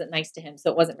 and she wasn't nice to him,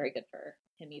 so it wasn't very good for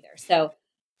him either. So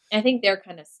I think they're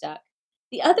kind of stuck.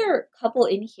 The other couple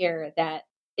in here that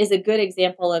is a good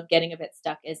example of getting a bit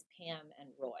stuck is Pam and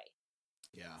Roy.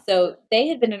 Yeah. So they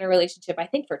had been in a relationship, I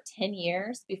think, for 10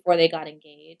 years before they got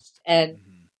engaged, and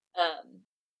Hmm. um,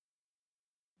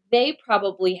 they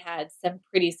probably had some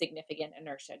pretty significant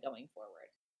inertia going forward.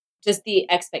 Just the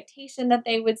expectation that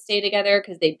they would stay together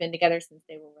because they'd been together since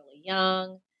they were really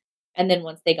young. And then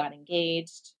once they got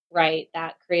engaged, right,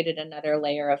 that created another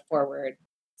layer of forward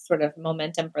sort of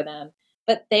momentum for them.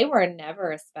 But they were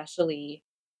never especially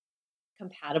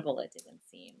compatible, it didn't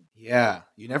seem. Yeah.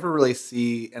 You never really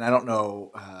see, and I don't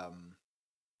know.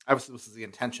 Obviously, this is the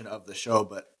intention of the show,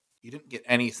 but you didn't get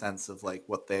any sense of like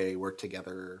what they were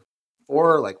together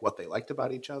for, like what they liked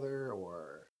about each other,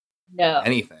 or No.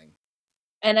 anything.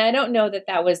 And I don't know that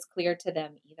that was clear to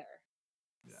them either.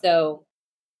 Yeah. So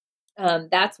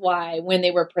that's why when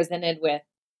they were presented with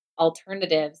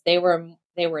alternatives, they were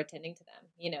attending to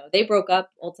them. They broke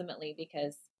up ultimately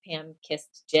because Pam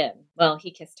kissed Jim. Well,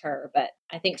 he kissed her, but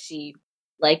I think she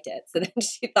liked it. So then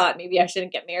she thought maybe I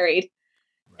shouldn't get married.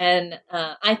 Right. And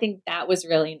I think that was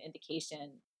really an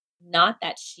indication, not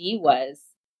that she was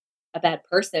a bad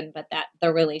person, but that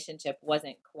the relationship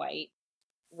wasn't quite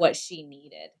what she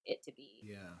needed it to be.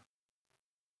 Yeah.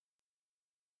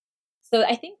 So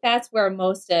I think that's where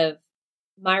most of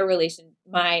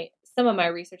my some of my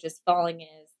research is falling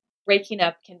is breaking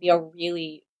up can be a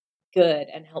really good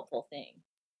and helpful thing.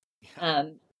 Yeah.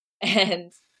 Um,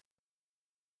 and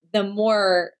the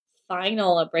more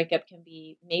final a breakup can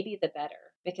be, maybe the better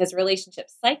because relationship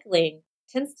cycling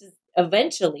tends to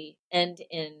eventually end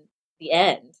in the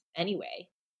end anyway.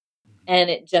 Mhm. And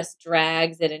it just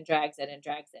drags it and drags it and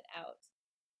drags it out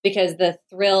because the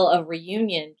thrill of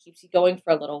reunion keeps you going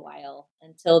for a little while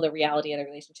until the reality of the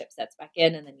relationship sets back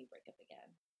in and then you break up again.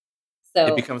 It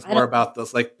So becomes I more don't, about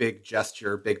those like big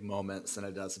gesture, big moments than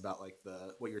it does about like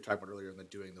the what you were talking about earlier and the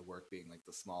doing the work being like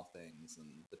the small things and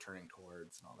the turning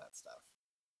towards and all that stuff.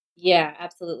 yeah,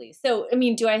 absolutely. So, I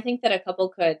mean, do I think that a couple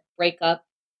could break up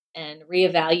and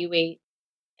reevaluate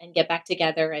and get back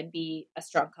together and be a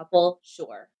strong couple?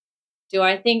 Sure. Do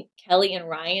I think Kelly and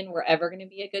Ryan were ever going to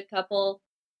be a good couple?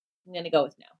 I'm going to go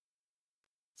with no.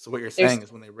 So what you're There's, saying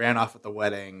is when they ran off at the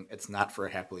wedding, it's not for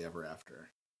a happily ever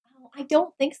after. oh, I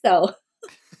don't think so.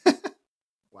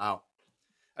 Wow.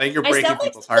 I think you're I sound breaking like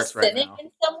people's such a hearts right cynic now.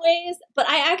 in some ways, but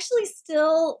I actually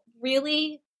still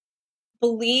really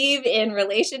believe in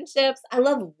relationships. I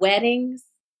love weddings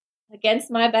against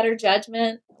my better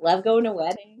judgment. I love going to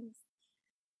weddings.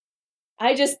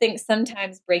 I just think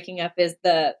sometimes breaking up is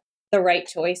the right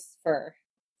choice for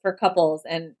couples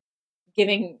and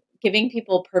giving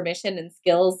people permission and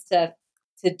skills to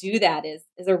do that is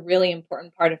a really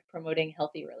important part of promoting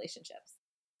healthy relationships.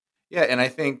 Yeah, and I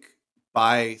think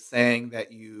by saying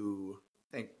that you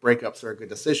think breakups are a good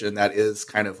decision, that is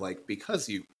kind of like because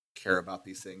you care about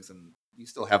these things and you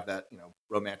still have that,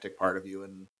 romantic part of you.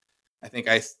 And I think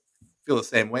feel the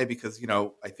same way because,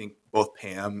 I think both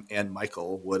Pam and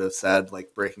Michael would have said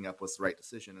like breaking up was the right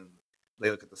decision. And they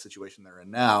look at the situation they're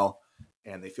in now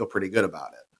and they feel pretty good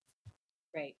about it.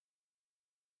 Right.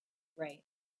 Right.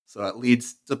 So it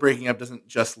leads to breaking up doesn't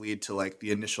just lead to like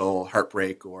the initial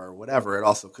heartbreak or whatever. It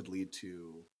also could lead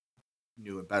to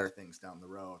new and better things down the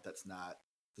road. That's not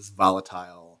this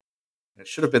volatile. And it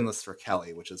should have been this for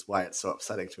Kelly, which is why it's so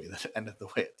upsetting to me that it ended the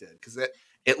way it did. Because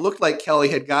it looked like Kelly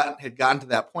had gotten to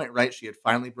that point, right? She had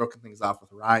finally broken things off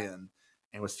with Ryan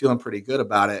and was feeling pretty good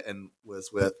about it, and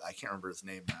was with, I can't remember his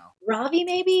name now. Ravi,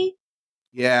 maybe?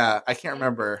 Yeah, I can't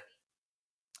remember.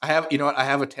 I have, you know what? I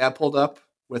have a tab pulled up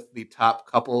with the top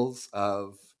couples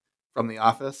of from The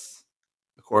Office,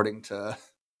 according to,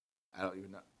 I don't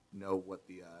even know what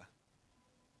the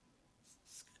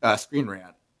Screen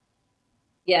Rant.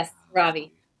 Yes, Let's Ravi.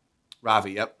 see.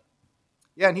 Ravi, yep.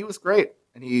 Yeah, and he was great.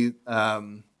 And he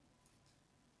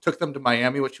took them to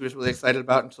Miami, which she was really excited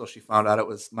about until she found out it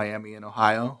was Miami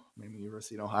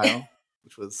University in Ohio,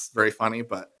 which was very funny.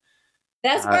 But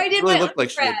That's where I it did really my looked like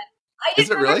she undergrad. had. I Is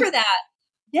didn't it really? remember that.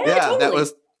 Yeah, Yeah, totally.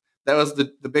 that was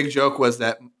the big joke was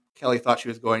that Kelly thought she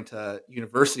was going to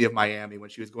University of Miami when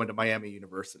she was going to Miami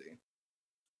University.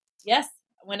 Yes.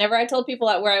 Whenever I told people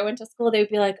where I went to school, they would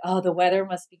be like, "Oh, the weather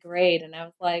must be great," and I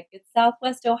was like, "It's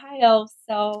Southwest Ohio,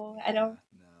 so I don't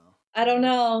know.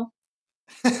 No.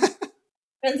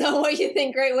 Depends on what you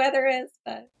think great weather is."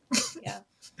 But yeah,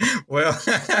 Well,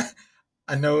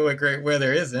 I know what great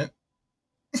weather isn't.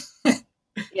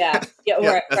 yeah,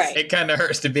 Yeah, right. It kind of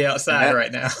hurts to be and outside that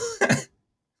right now.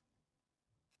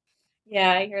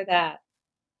 Yeah, I hear that.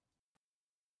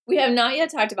 We have not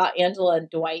yet talked about Angela and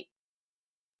Dwight.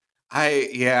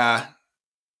 yeah. I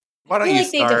Why don't feel you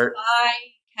like they start?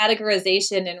 defy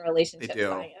categorization in They relationship do.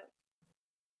 science.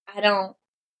 I don't.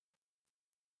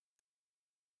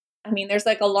 I mean, there's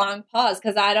like a long pause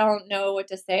because I don't know what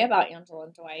to say about Angela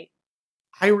and Dwight.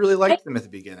 I really I, liked them at the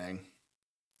beginning.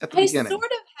 At the I beginning. sort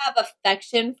of have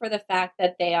affection for the fact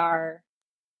that they are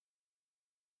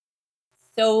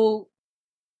so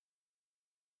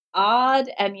odd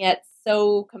and yet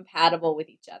so compatible with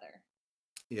each other.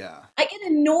 Yeah. I get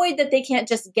annoyed that they can't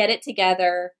just get it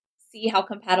together, see how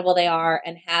compatible they are,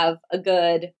 and have a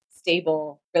good,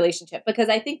 stable relationship because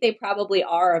I think they probably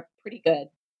are a pretty good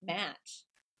match.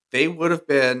 They would have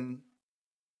been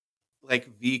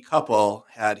like the couple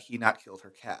had he not killed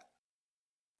her cat,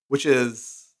 which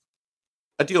is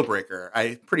a deal breaker.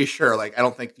 I'm pretty sure. Like, I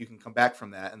don't think you can come back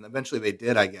from that. And eventually they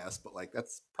did, I guess. But like,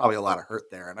 that's probably a lot of hurt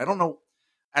there. And I don't know.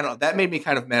 I don't know. That made me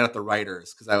kind of mad at the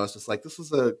writers because I was just like, this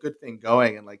was a good thing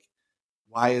going, and like,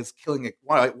 why is killing a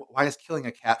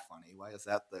cat funny? Why is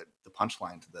that the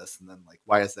punchline to this? And then like,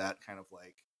 why is that kind of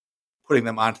like putting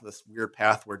them onto this weird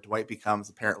path where Dwight becomes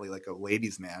apparently like a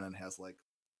ladies' man and has like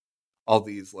all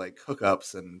these like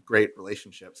hookups and great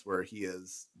relationships where he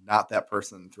is not that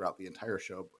person throughout the entire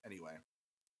show. But anyway,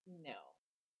 No.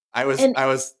 And I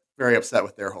was very upset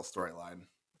with their whole storyline.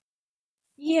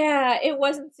 yeah, it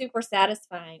wasn't super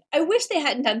satisfying. I wish they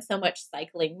hadn't done so much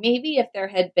cycling. Maybe if there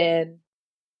had been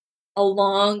a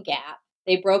long gap,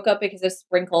 they broke up because of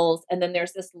sprinkles, and then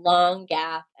there's this long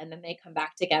gap, and then they come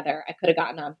back together. I could have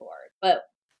gotten on board. But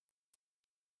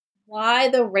why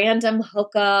the random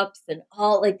hookups and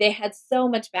all like they had so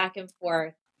much back and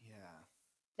forth Yeah.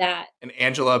 that And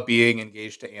Angela being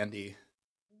engaged to Andy,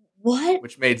 what?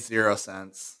 which made zero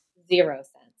sense. 0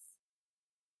 cents.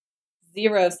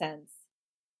 0 cents.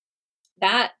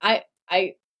 That I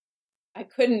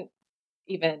couldn't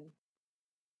even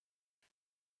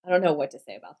I don't know what to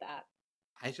say about that.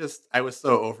 I was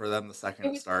so over them the second It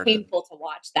it was started. painful to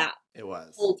watch that It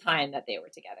was. whole time that they were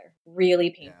together.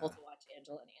 Really painful Yeah. to watch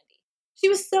Angela and Andy. She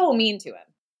was so mean to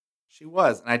him. She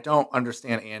was, and I don't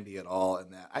understand Andy at all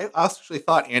in that. I actually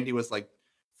thought Andy was like,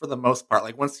 for the most part,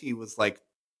 like once he was like,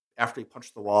 after he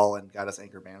punched the wall and got his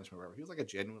anger management, or whatever, he was like a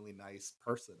genuinely nice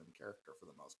person and character for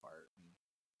the most part.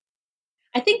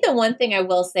 I think the one thing I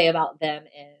will say about them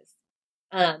is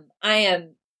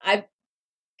I've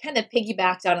kind of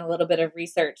piggybacked on a little bit of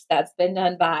research that's been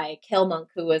done by Kel Monk,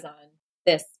 who was on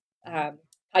this um,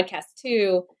 podcast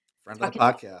too, Friend of the talking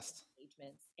about podcast.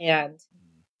 engagements. And,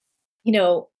 you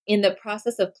know, in the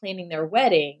process of planning their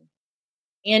wedding,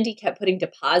 Andy kept putting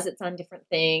deposits on different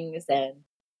things and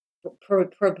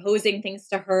proposing things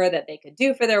to her that they could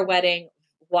do for their wedding,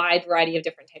 wide variety of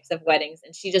different types of weddings.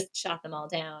 And she just shot them all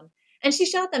down. And she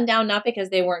shot them down not because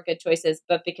they weren't good choices,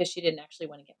 but because she didn't actually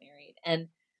want to get married. And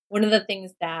one of the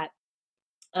things that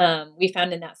we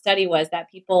found in that study was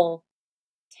that people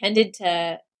tended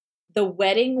to, the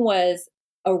wedding was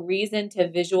a reason to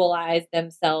visualize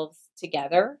themselves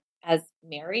together as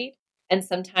married. And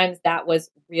sometimes that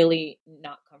was really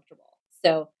not comfortable.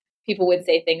 So people would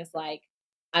say things like,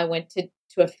 I went to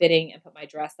a fitting and put my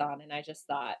dress on and I just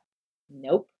thought,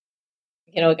 nope,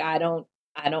 you know, like, I don't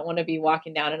want to be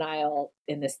walking down an aisle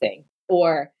in this thing.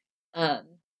 Or um,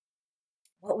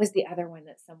 what was the other one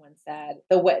that someone said?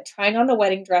 Trying on the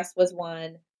wedding dress was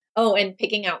one. Oh, and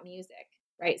picking out music,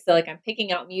 right? So like I'm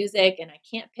picking out music and I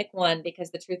can't pick one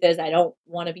because the truth is I don't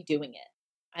want to be doing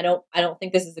it. I don't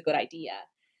think this is a good idea.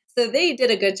 So they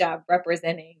did a good job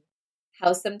representing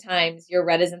how sometimes your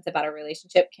reticence about a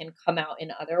relationship can come out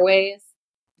in other ways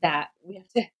that we have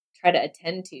to try to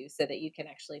attend to so that you can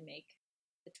actually make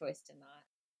the choice to not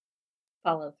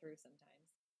follow through sometimes.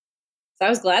 So I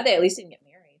was glad they at least didn't get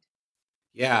married.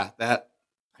 Yeah,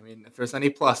 I mean, if there's any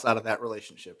plus out of that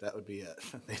relationship, that would be it.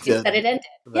 They Is that did it ended.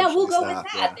 Yeah, we'll eventually go with stop.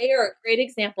 that. Yeah. They are a great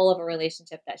example of a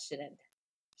relationship that should have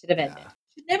ended. Yeah.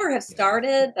 Should never have Yeah.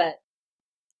 started, but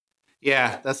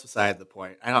Yeah, that's beside the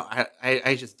point.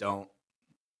 I just don't.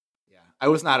 Yeah. I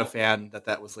was not a fan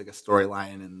that was like a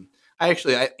storyline. And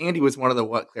Andy was one of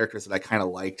the characters that I kind of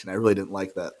liked. And I really didn't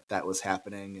like that was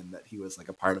happening and that he was like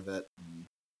a part of it. And,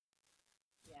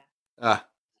 yeah, uh,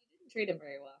 she didn't treat him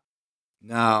very well.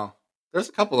 no. There's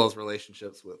a couple of those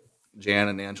relationships with Jan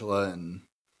and Angela. And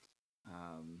I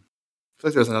feel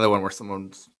like there's another one where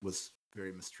someone was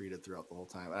very mistreated throughout the whole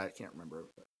time. I can't remember.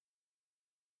 But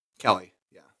Kelly.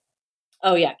 Yeah.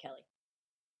 Oh yeah, Kelly.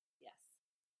 Yes.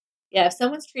 Yeah, if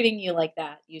someone's treating you like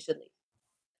that, you should leave.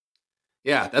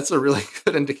 Yeah, that's a really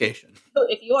good indication. So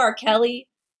if you are Kelly,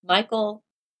 Michael,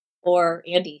 or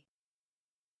Andy,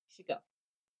 you should go.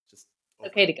 Just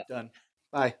Okay to go. Done.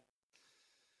 Bye.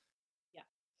 Yeah.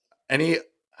 Any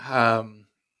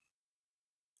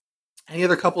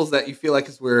other couples that you feel like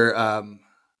as we're kind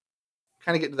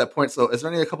of getting to that point? So, is there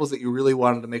any other couples that you really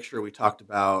wanted to make sure we talked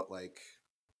about, like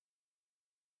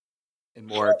in I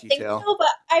more don't think detail? so,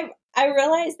 but I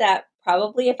realized that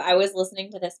probably if I was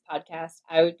listening to this podcast,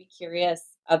 I would be curious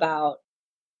about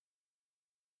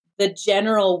the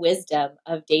general wisdom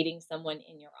of dating someone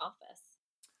in your office.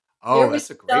 There Oh, was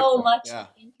that's a great so point. much Yeah,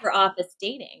 inter-office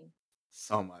dating.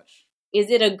 so much. Is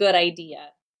it a good idea?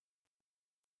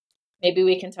 Maybe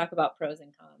we can talk about pros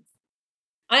and cons.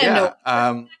 I have no Yeah.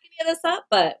 research to back any of this up,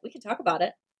 but we can talk about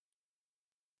it.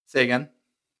 Say again.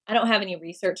 I don't have any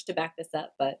research to back this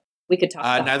up, but we could talk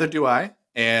about Neither it. do I,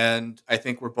 and I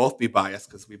think we're both be biased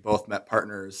because we both met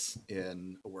partners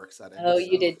in a work setting. Oh,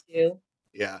 you So did too.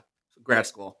 yeah, grad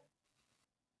school.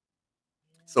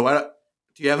 So,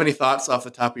 do you have any thoughts off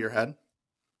the top of your head?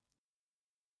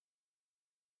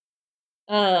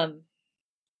 Um,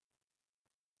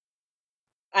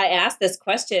 I asked this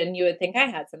question. You would think I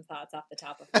had some thoughts off the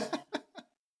top of my head.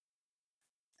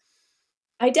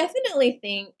 I definitely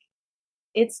think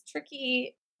it's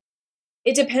tricky.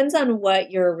 It depends on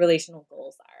what your relational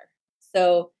goals are.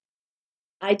 So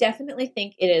I definitely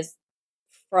think it is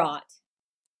fraught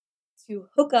to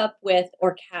hook up with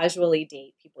or casually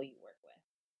date people you work with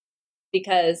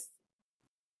because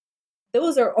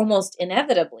those are almost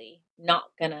inevitably not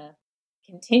going to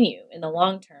continue in the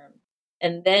long term.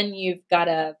 And then you've got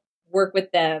to work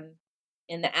with them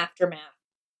in the aftermath,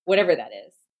 whatever that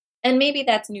is. And maybe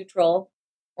that's neutral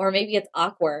or maybe it's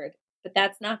awkward, but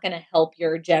that's not going to help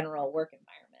your general work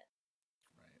environment.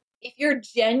 Right. If you're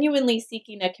genuinely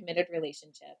seeking a committed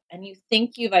relationship and you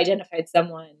think you've identified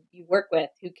someone you work with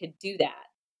who could do that,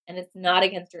 and it's not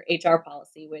against your HR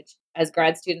policy, which as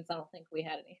grad students, I don't think we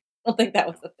had any. I don't think that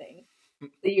was a thing. So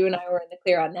you and I were in the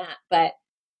clear on that. But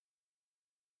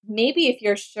maybe if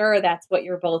you're sure that's what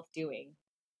you're both doing,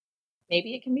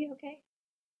 maybe it can be okay.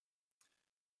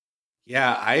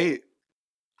 Yeah,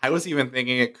 I was even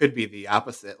thinking it could be the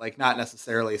opposite. Like, not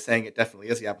necessarily saying it definitely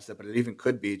is the opposite, but it even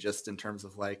could be just in terms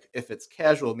of like, if it's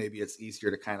casual, maybe it's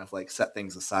easier to kind of like set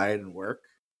things aside and work.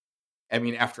 I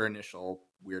mean, after initial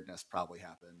weirdness probably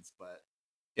happens, but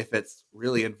if it's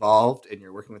really involved and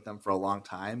you're working with them for a long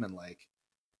time and like,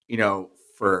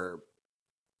 for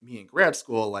me in grad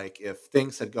school, like if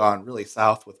things had gone really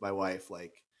south with my wife,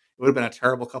 like it would have been a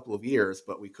terrible couple of years,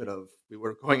 but we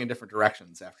were going in different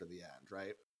directions after the end,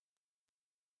 right?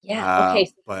 Yeah. Okay.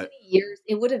 So how But many years?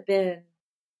 It would have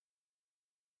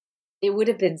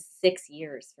been 6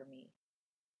 years for me.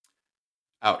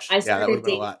 ouch. I Yeah, that would started have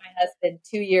been a dating lot. my husband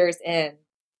 2 years in.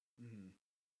 Mhm.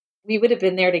 We would have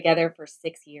been there together for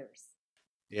 6 years.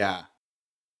 Yeah,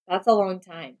 That's a long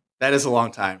time. that is a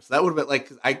long time. So that would have been like,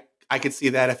 'cause I could see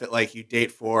that if it like you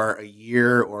date for a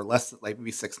year or less, like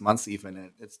maybe 6 months even,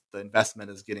 and it's the investment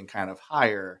is getting kind of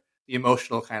higher, the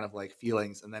emotional kind of like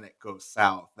feelings, and then it goes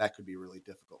south. That could be really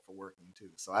difficult for working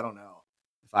too. So I don't know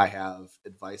if I have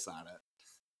advice on it.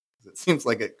 'Cause it seems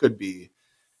like it could be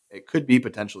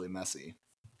potentially messy.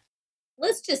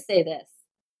 Let's just say this.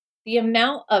 The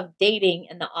amount of dating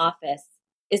in the office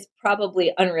is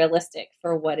probably unrealistic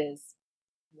for what is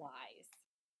wise.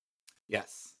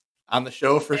 Yes, on the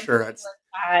show for sure. Eventually It's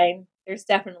we're fine. There's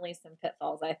definitely some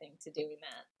pitfalls, I think, to doing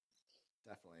that.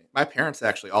 definitely my parents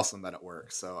actually also met at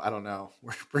work, so I don't know.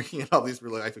 We're bringing in all these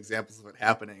real life examples of it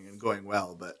happening and going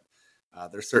well, but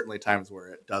There's certainly times where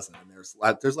it doesn't, and there's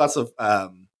lots of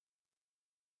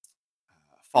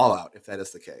fallout if that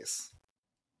is the case.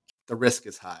 The risk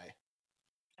is high.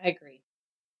 I agree.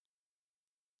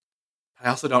 I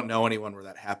also don't know anyone where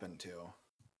that happened to.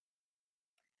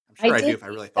 I'm I sure I do did if I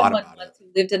meet really thought someone about it. once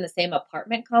who lived in the same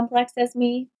apartment complex as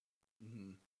me.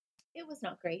 Mhm. It was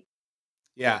not great.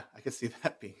 Yeah, I could see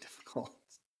that being difficult.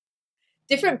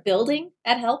 Different building,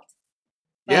 that helped,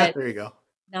 Yeah, but there you go.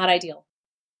 not ideal.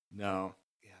 No,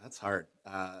 yeah, that's hard.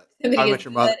 How I Proximity is Met Your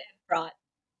good Mother. and fraught.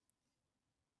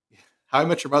 How I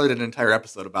Met Your Mother did an entire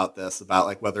episode about this, about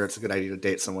like whether it's a good idea to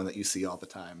date someone that you see all the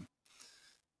time.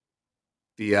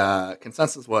 The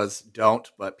consensus was don't,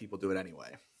 but people do it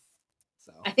anyway.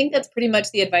 So I think that's pretty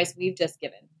much the advice we've just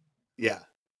given. yeah,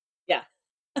 Yeah.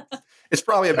 it's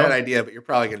probably a bad No. idea, but you're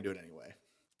probably going to do it anyway.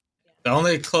 The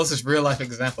only closest real life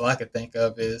example I could think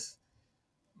of is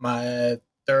my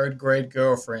third grade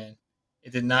girlfriend.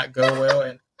 It did not go well,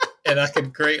 and I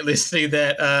could greatly see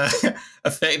that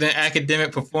affecting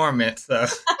academic performance. So,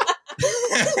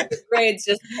 Grades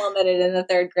just plummeted in the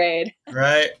third grade.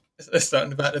 right, it's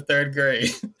something about the third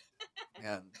grade.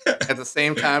 And at the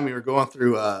same time, we were going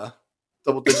through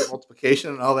double-digit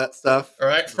multiplication and all that stuff. All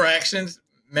right, fractions,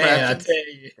 man, Fractions? I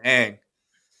tell you. Dang,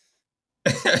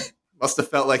 must have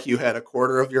felt like you had a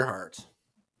quarter of your heart.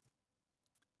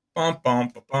 Bum, bum,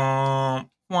 ba, bum,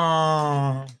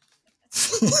 bum.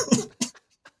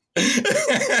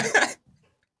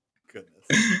 Goodness.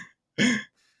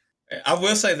 I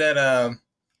will say that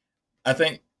I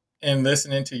think in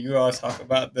listening to you all talk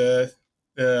about the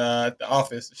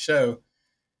Office the show,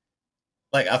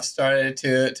 like I've started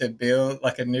to build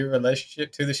like a new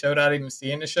relationship to the show that I didn't even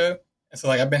see in the show, and so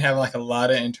like I've been having like a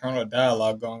lot of internal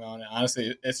dialogue going on, and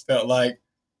honestly, it's felt like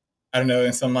I don't know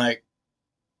in some like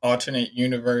alternate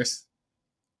universe.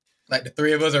 Like the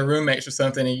three of us are roommates or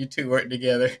something, and you two work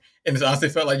together. And it's honestly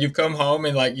felt like you've come home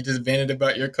and like you just vented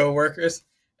about your coworkers.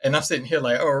 And I'm sitting here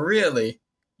like, oh really?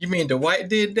 You mean Dwight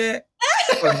did that?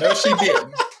 Oh no, she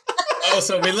didn't. Oh,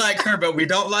 so we like her, but we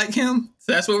don't like him.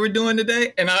 So that's what we're doing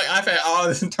today. And I've had all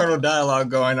this internal dialogue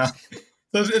going on.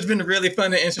 So it's been really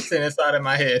fun and interesting inside of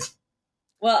my head.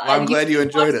 Well, I'm glad you should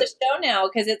enjoyed watch it. the show now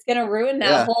because it's going to ruin that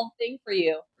Yeah. whole thing for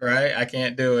you. Right? I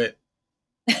can't do it.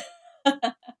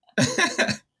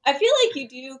 I feel like you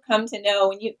do come to know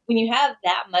when you have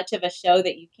that much of a show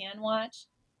that you can watch,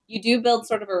 you do build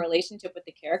sort of a relationship with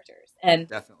the characters. And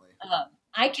Definitely.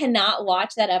 I cannot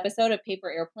watch that episode of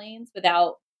Paper Airplanes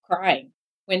without crying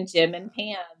when Jim and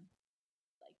Pam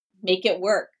like make it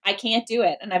work. I can't do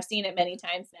it, and I've seen it many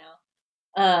times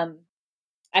now.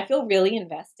 I feel really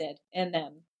invested in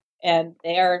them, and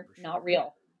they are For sure. not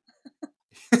real.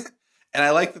 And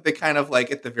I like that they kind of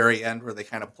like at the very end where they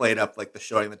kind of played up like the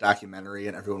showing the documentary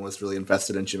and everyone was really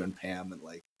invested in Jim and Pam, and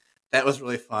like that was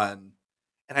really fun.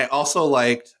 And I also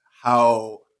liked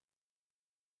how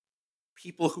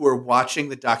people who were watching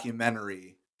the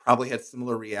documentary probably had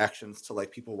similar reactions to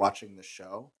like people watching the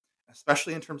show,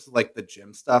 especially in terms of like the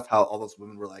Jim stuff, how all those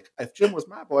women were like, if Jim was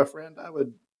my boyfriend, I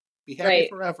would be happy Right.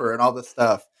 forever and all this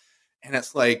stuff. And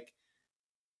it's like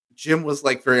Jim was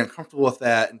like very uncomfortable with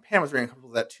that, and Pam was very uncomfortable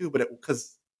with that too. But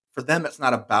because for them, it's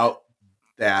not about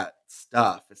that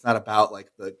stuff. It's not about like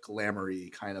the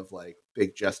glamoury kind of like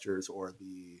big gestures or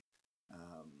the.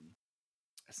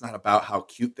 It's not about how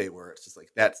cute they were. It's just like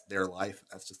that's their life.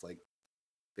 That's just like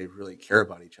they really care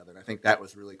about each other. And I think that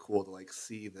was really cool to like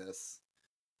see this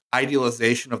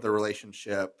idealization of the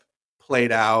relationship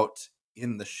played out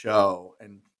in the show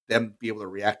and them be able to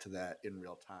react to that in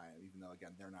real time, even though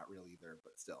again they're not real either,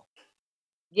 but still.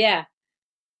 Yeah.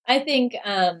 I think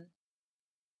I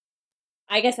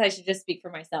guess I should just speak for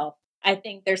myself. I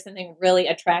think there's something really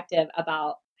attractive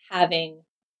about having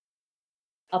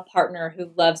a partner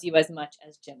who loves you as much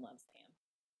as Jim loves Pam.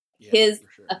 Yeah, His for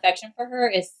sure. affection for her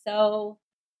is so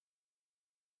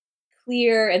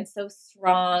clear and so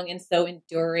strong and so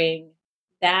enduring.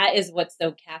 That is what's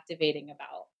so captivating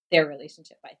about their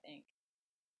relationship, I think.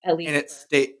 At least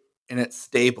And it's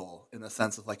stable in the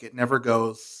sense of like it never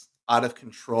goes out of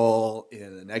control in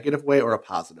a negative way or a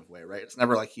positive way, right? It's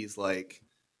never like he's like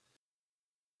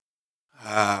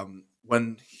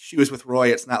when she was with Roy,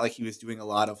 it's not like he was doing a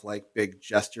lot of like big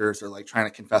gestures or like trying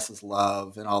to confess his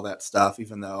love and all that stuff,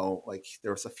 even though like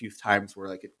there was a few times where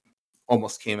like it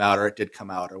almost came out or it did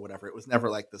come out or whatever. It was never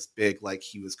like this big, like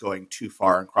he was going too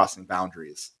far and crossing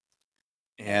boundaries.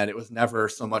 And it was never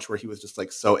so much where he was just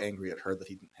like so angry at her that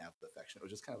he didn't have the affection. It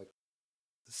was just kind of like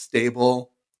the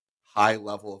stable, high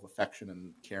level of affection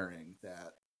and caring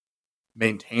that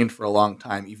maintained for a long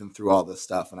time, even through all this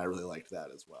stuff. And I really liked that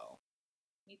as well.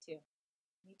 Me too.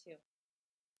 Me too.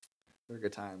 They're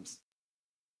good times.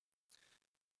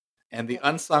 And the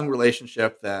unsung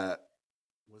relationship that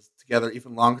was together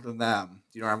even longer than them.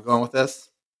 Do you know where I'm going with this?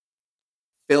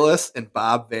 Phyllis and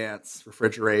Bob Vance,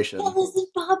 refrigeration. Phyllis and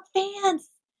Bob Vance.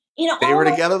 You know, They all were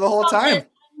I together the whole about this, time.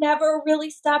 I never really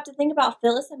stopped to think about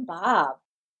Phyllis and Bob.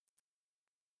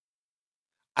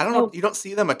 I don't know. No, You don't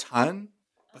see them a ton,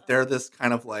 but they're this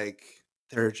kind of like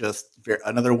they're just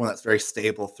another one that's very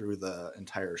stable through the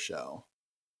entire show.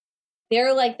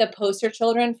 they're like the poster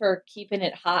children for keeping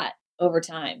it hot over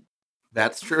time.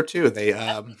 That's true too. They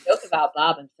That's the joke about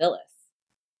Bob and Phyllis.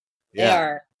 They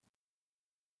yeah,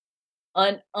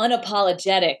 are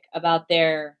unapologetic about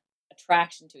their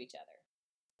attraction to each other,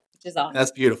 which is awesome.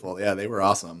 that's beautiful. Yeah, they were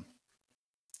awesome.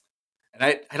 And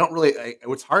I don't really.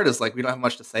 What's hard is like we don't have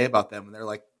much to say about them, and they're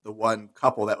like the one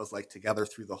couple that was like together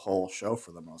through the whole show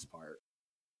for the most part.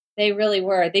 They really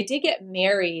were. They did get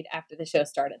married after the show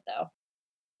started, though.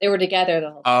 They were together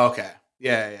the whole time. Oh, okay.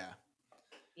 Yeah, yeah.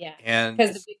 Yeah. And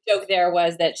Because the big joke there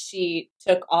was that she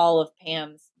took all of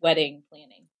Pam's wedding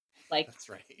planning. Like, that's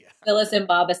right. Yeah. Phyllis and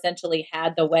Bob essentially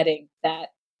had the wedding that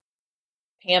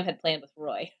Pam had planned with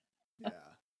Roy. Yeah.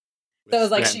 So it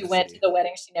was like Scranton she went to the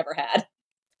wedding she never had.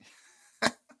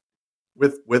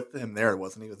 with him there,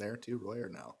 wasn't he? Was there too, Roy, or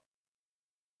no?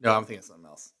 No, I'm thinking something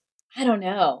else. I don't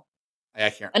know. I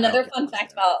can't. Another fun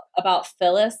fact about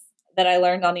Phyllis that I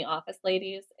learned on The Office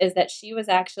Ladies is that she was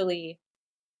actually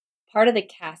part of the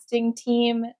casting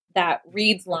team that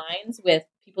reads lines with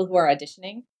people who are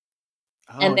auditioning.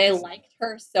 And they liked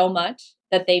her so much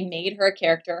that they made her a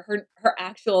character. Her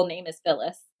actual name is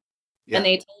Phyllis. Yeah. And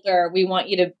they told her, we want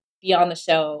you to be on the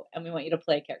show and we want you to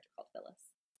play a character called Phyllis.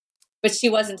 But she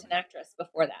wasn't an actress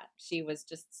before that. She was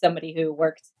just somebody who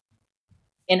worked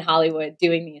in Hollywood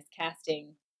doing these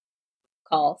casting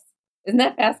calls. Isn't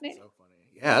that fascinating? So funny.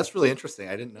 Yeah, that's really interesting.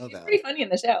 I didn't know that. Pretty funny in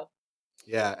the show.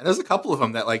 Yeah, and there's a couple of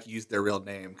them that like used their real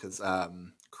name because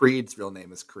Creed's real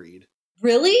name is Creed.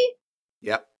 Really?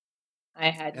 Yep. I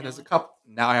had. And there's a couple.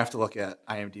 Now I have to look at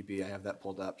IMDb. I have that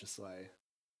pulled up just so I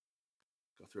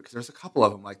go through because there's a couple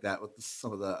of them like that with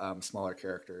some of the smaller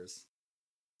characters.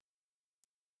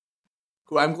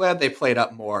 Who I'm glad they played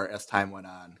up more as time went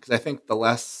on because I think the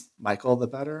less Michael, the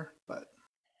better. But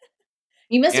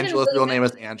you must have Angela's real name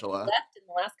is Angela. Left in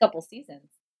the last couple seasons.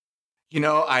 You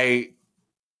know, I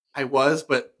was,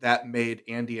 but that made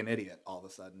Andy an idiot all of a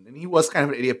sudden, and he was kind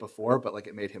of an idiot before, but like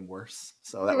it made him worse.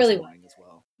 So that was annoying as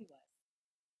well. He was.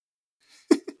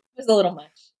 It was a little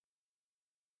much.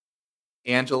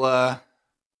 Angela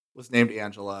was named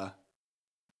Angela.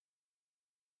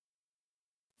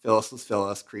 Phyllis was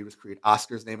Phyllis. Creed was Creed.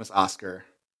 Oscar's name is Oscar.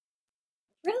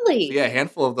 Really? So yeah, a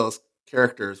handful of those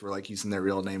characters were like using their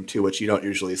real name too, which you don't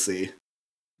usually see.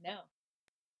 No.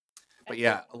 But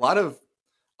yeah, a lot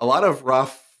of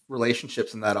rough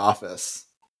relationships in that office.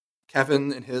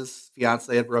 Kevin and his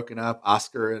fiance had broken up.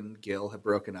 Oscar and Gil had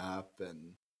broken up,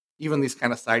 and even these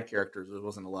kind of side characters, there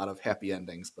wasn't a lot of happy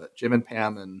endings. But Jim and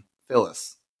Pam and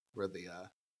Phyllis were the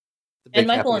big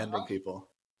happy ending people.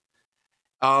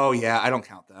 Oh yeah, I don't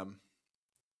count them.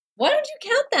 Why don't you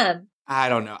count them? I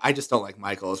don't know. I just don't like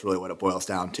Michael. Is really what it boils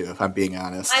down to, if I'm being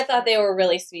honest. I thought they were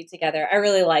really sweet together. I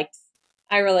really liked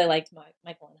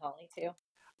Michael and Holly too.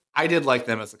 I did like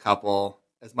them as a couple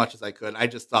as much as I could. I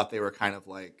just thought they were kind of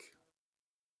like,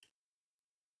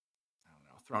 I don't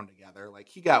know, thrown together. Like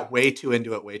he got way too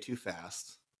into it way too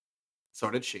fast. So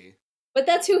did she. But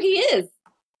that's who he is.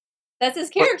 That's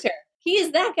his character. He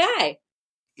is that guy.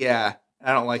 Yeah,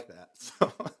 I don't like that.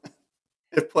 So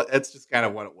it's just kind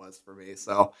of what it was for me.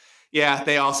 So yeah,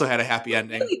 they also had a happy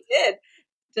ending. He did.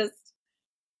 Just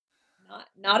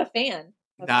not a fan.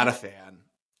 Not a fan.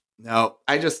 No,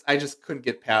 I just couldn't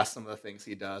get past some of the things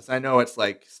he does. I know it's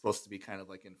like supposed to be kind of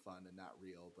like in fun and not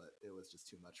real, but it was just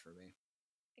too much for me.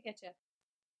 I get you.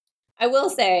 I will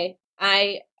say,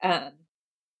 The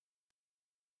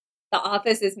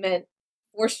Office is meant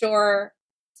for sure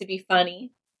to be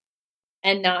funny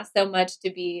and not so much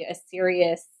to be a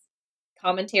serious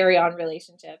commentary on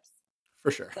relationships. For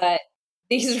sure. But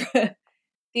these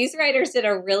writers did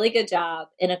a really good job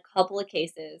in a couple of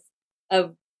cases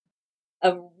of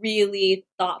really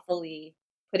thoughtfully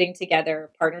putting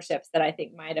together partnerships that I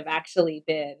think might have actually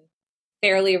been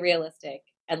fairly realistic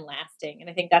and lasting. And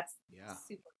I think that's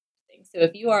super interesting. So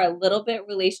if you are a little bit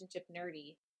relationship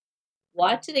nerdy,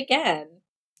 watch it again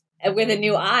with a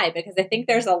new eye, because I think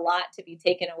there's a lot to be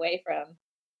taken away from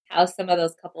how some of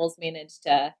those couples managed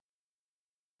to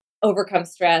overcome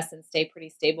stress and stay pretty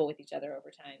stable with each other over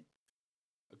time.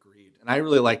 Agreed. And I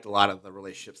really liked a lot of the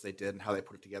relationships they did and how they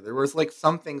put it together. There was like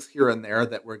some things here and there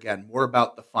that were, again, more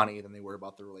about the funny than they were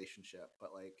about the relationship.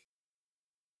 But like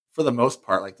for the most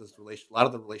part, like a lot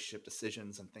of the relationship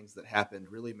decisions and things that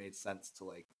happened really made sense to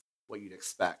like what you'd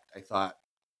expect. I thought,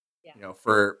 Yeah.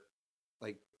 for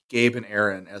like Gabe and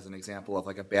Aaron as an example of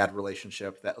like a bad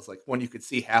relationship that was like one you could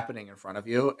see happening in front of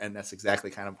you, and that's exactly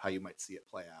kind of how you might see it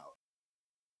play out.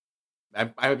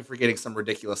 I might be forgetting some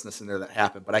ridiculousness in there that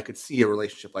happened, but I could see a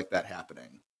relationship like that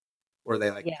happening, where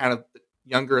they like Yeah. kind of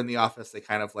younger in the office, they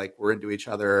kind of like were into each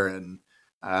other,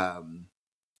 um,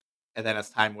 and then as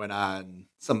time went on,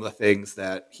 some of the things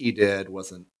that he did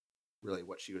wasn't really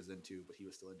what she was into, but he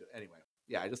was still into it anyway.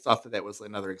 Yeah, I just thought that was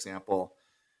another example.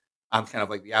 I'm kind of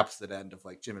like the opposite end of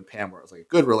like Jim and Pam, where it was like a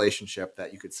good relationship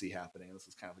that you could see happening. This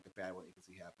was kind of like a bad one you could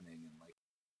see happening, and like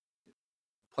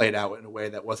played out in a way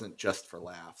that wasn't just for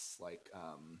laughs. Like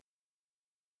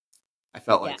I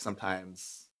felt Yeah. like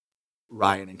sometimes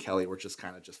Ryan and Kelly were just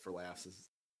kind of just for laughs.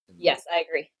 Yes, I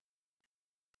agree.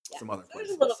 Yeah. Some other So places.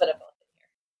 there's a little bit of both in here.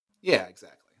 Yeah,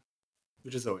 exactly.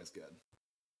 Which is always good.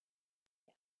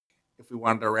 If we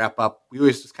wanted to wrap up, we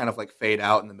always just kind of like fade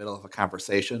out in the middle of a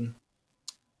conversation.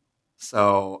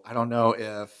 So I don't know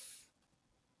if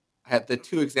I had the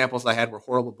two examples I had were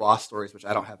horrible boss stories, which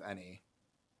I don't have any,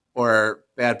 or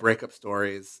bad breakup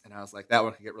stories. And I was like, that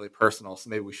one could get really personal, so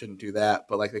maybe we shouldn't do that.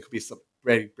 But like, there could be some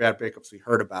bad breakups we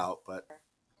heard about. But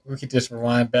We could just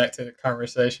rewind back to the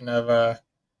conversation of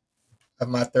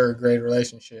my third grade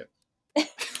relationship.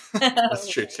 that's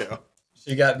true too.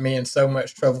 She got me in so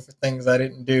much trouble for things I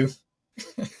didn't do.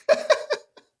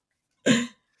 That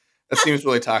seems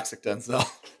really toxic, Denzel.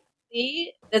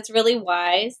 See, that's really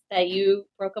wise that you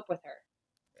broke up with her.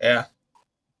 Yeah.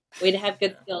 Way to have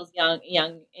good skills young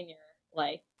in your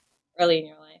life, early in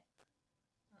your life.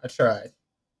 I tried.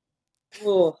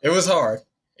 Ooh. It was hard.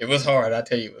 It was hard. I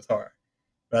tell you, it was hard.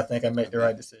 But I think I made the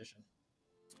right decision.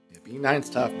 Yeah, being nine's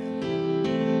tough, man.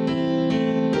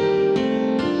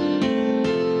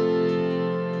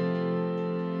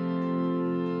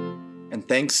 And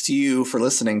thanks to you for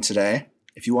listening today.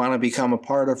 If you want to become a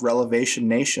part of Relevation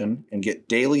Nation and get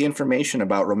daily information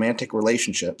about romantic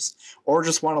relationships, or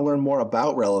just want to learn more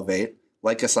about Relevate,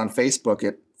 like us on Facebook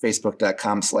at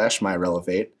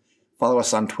facebook.com/myrelevate, follow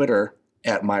us on Twitter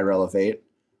at myrelevate,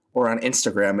 or on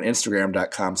Instagram at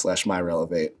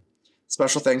instagram.com/myrelevate.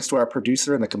 Special thanks to our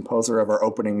producer and the composer of our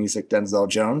opening music, Denzel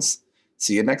Jones.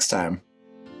 See you next time.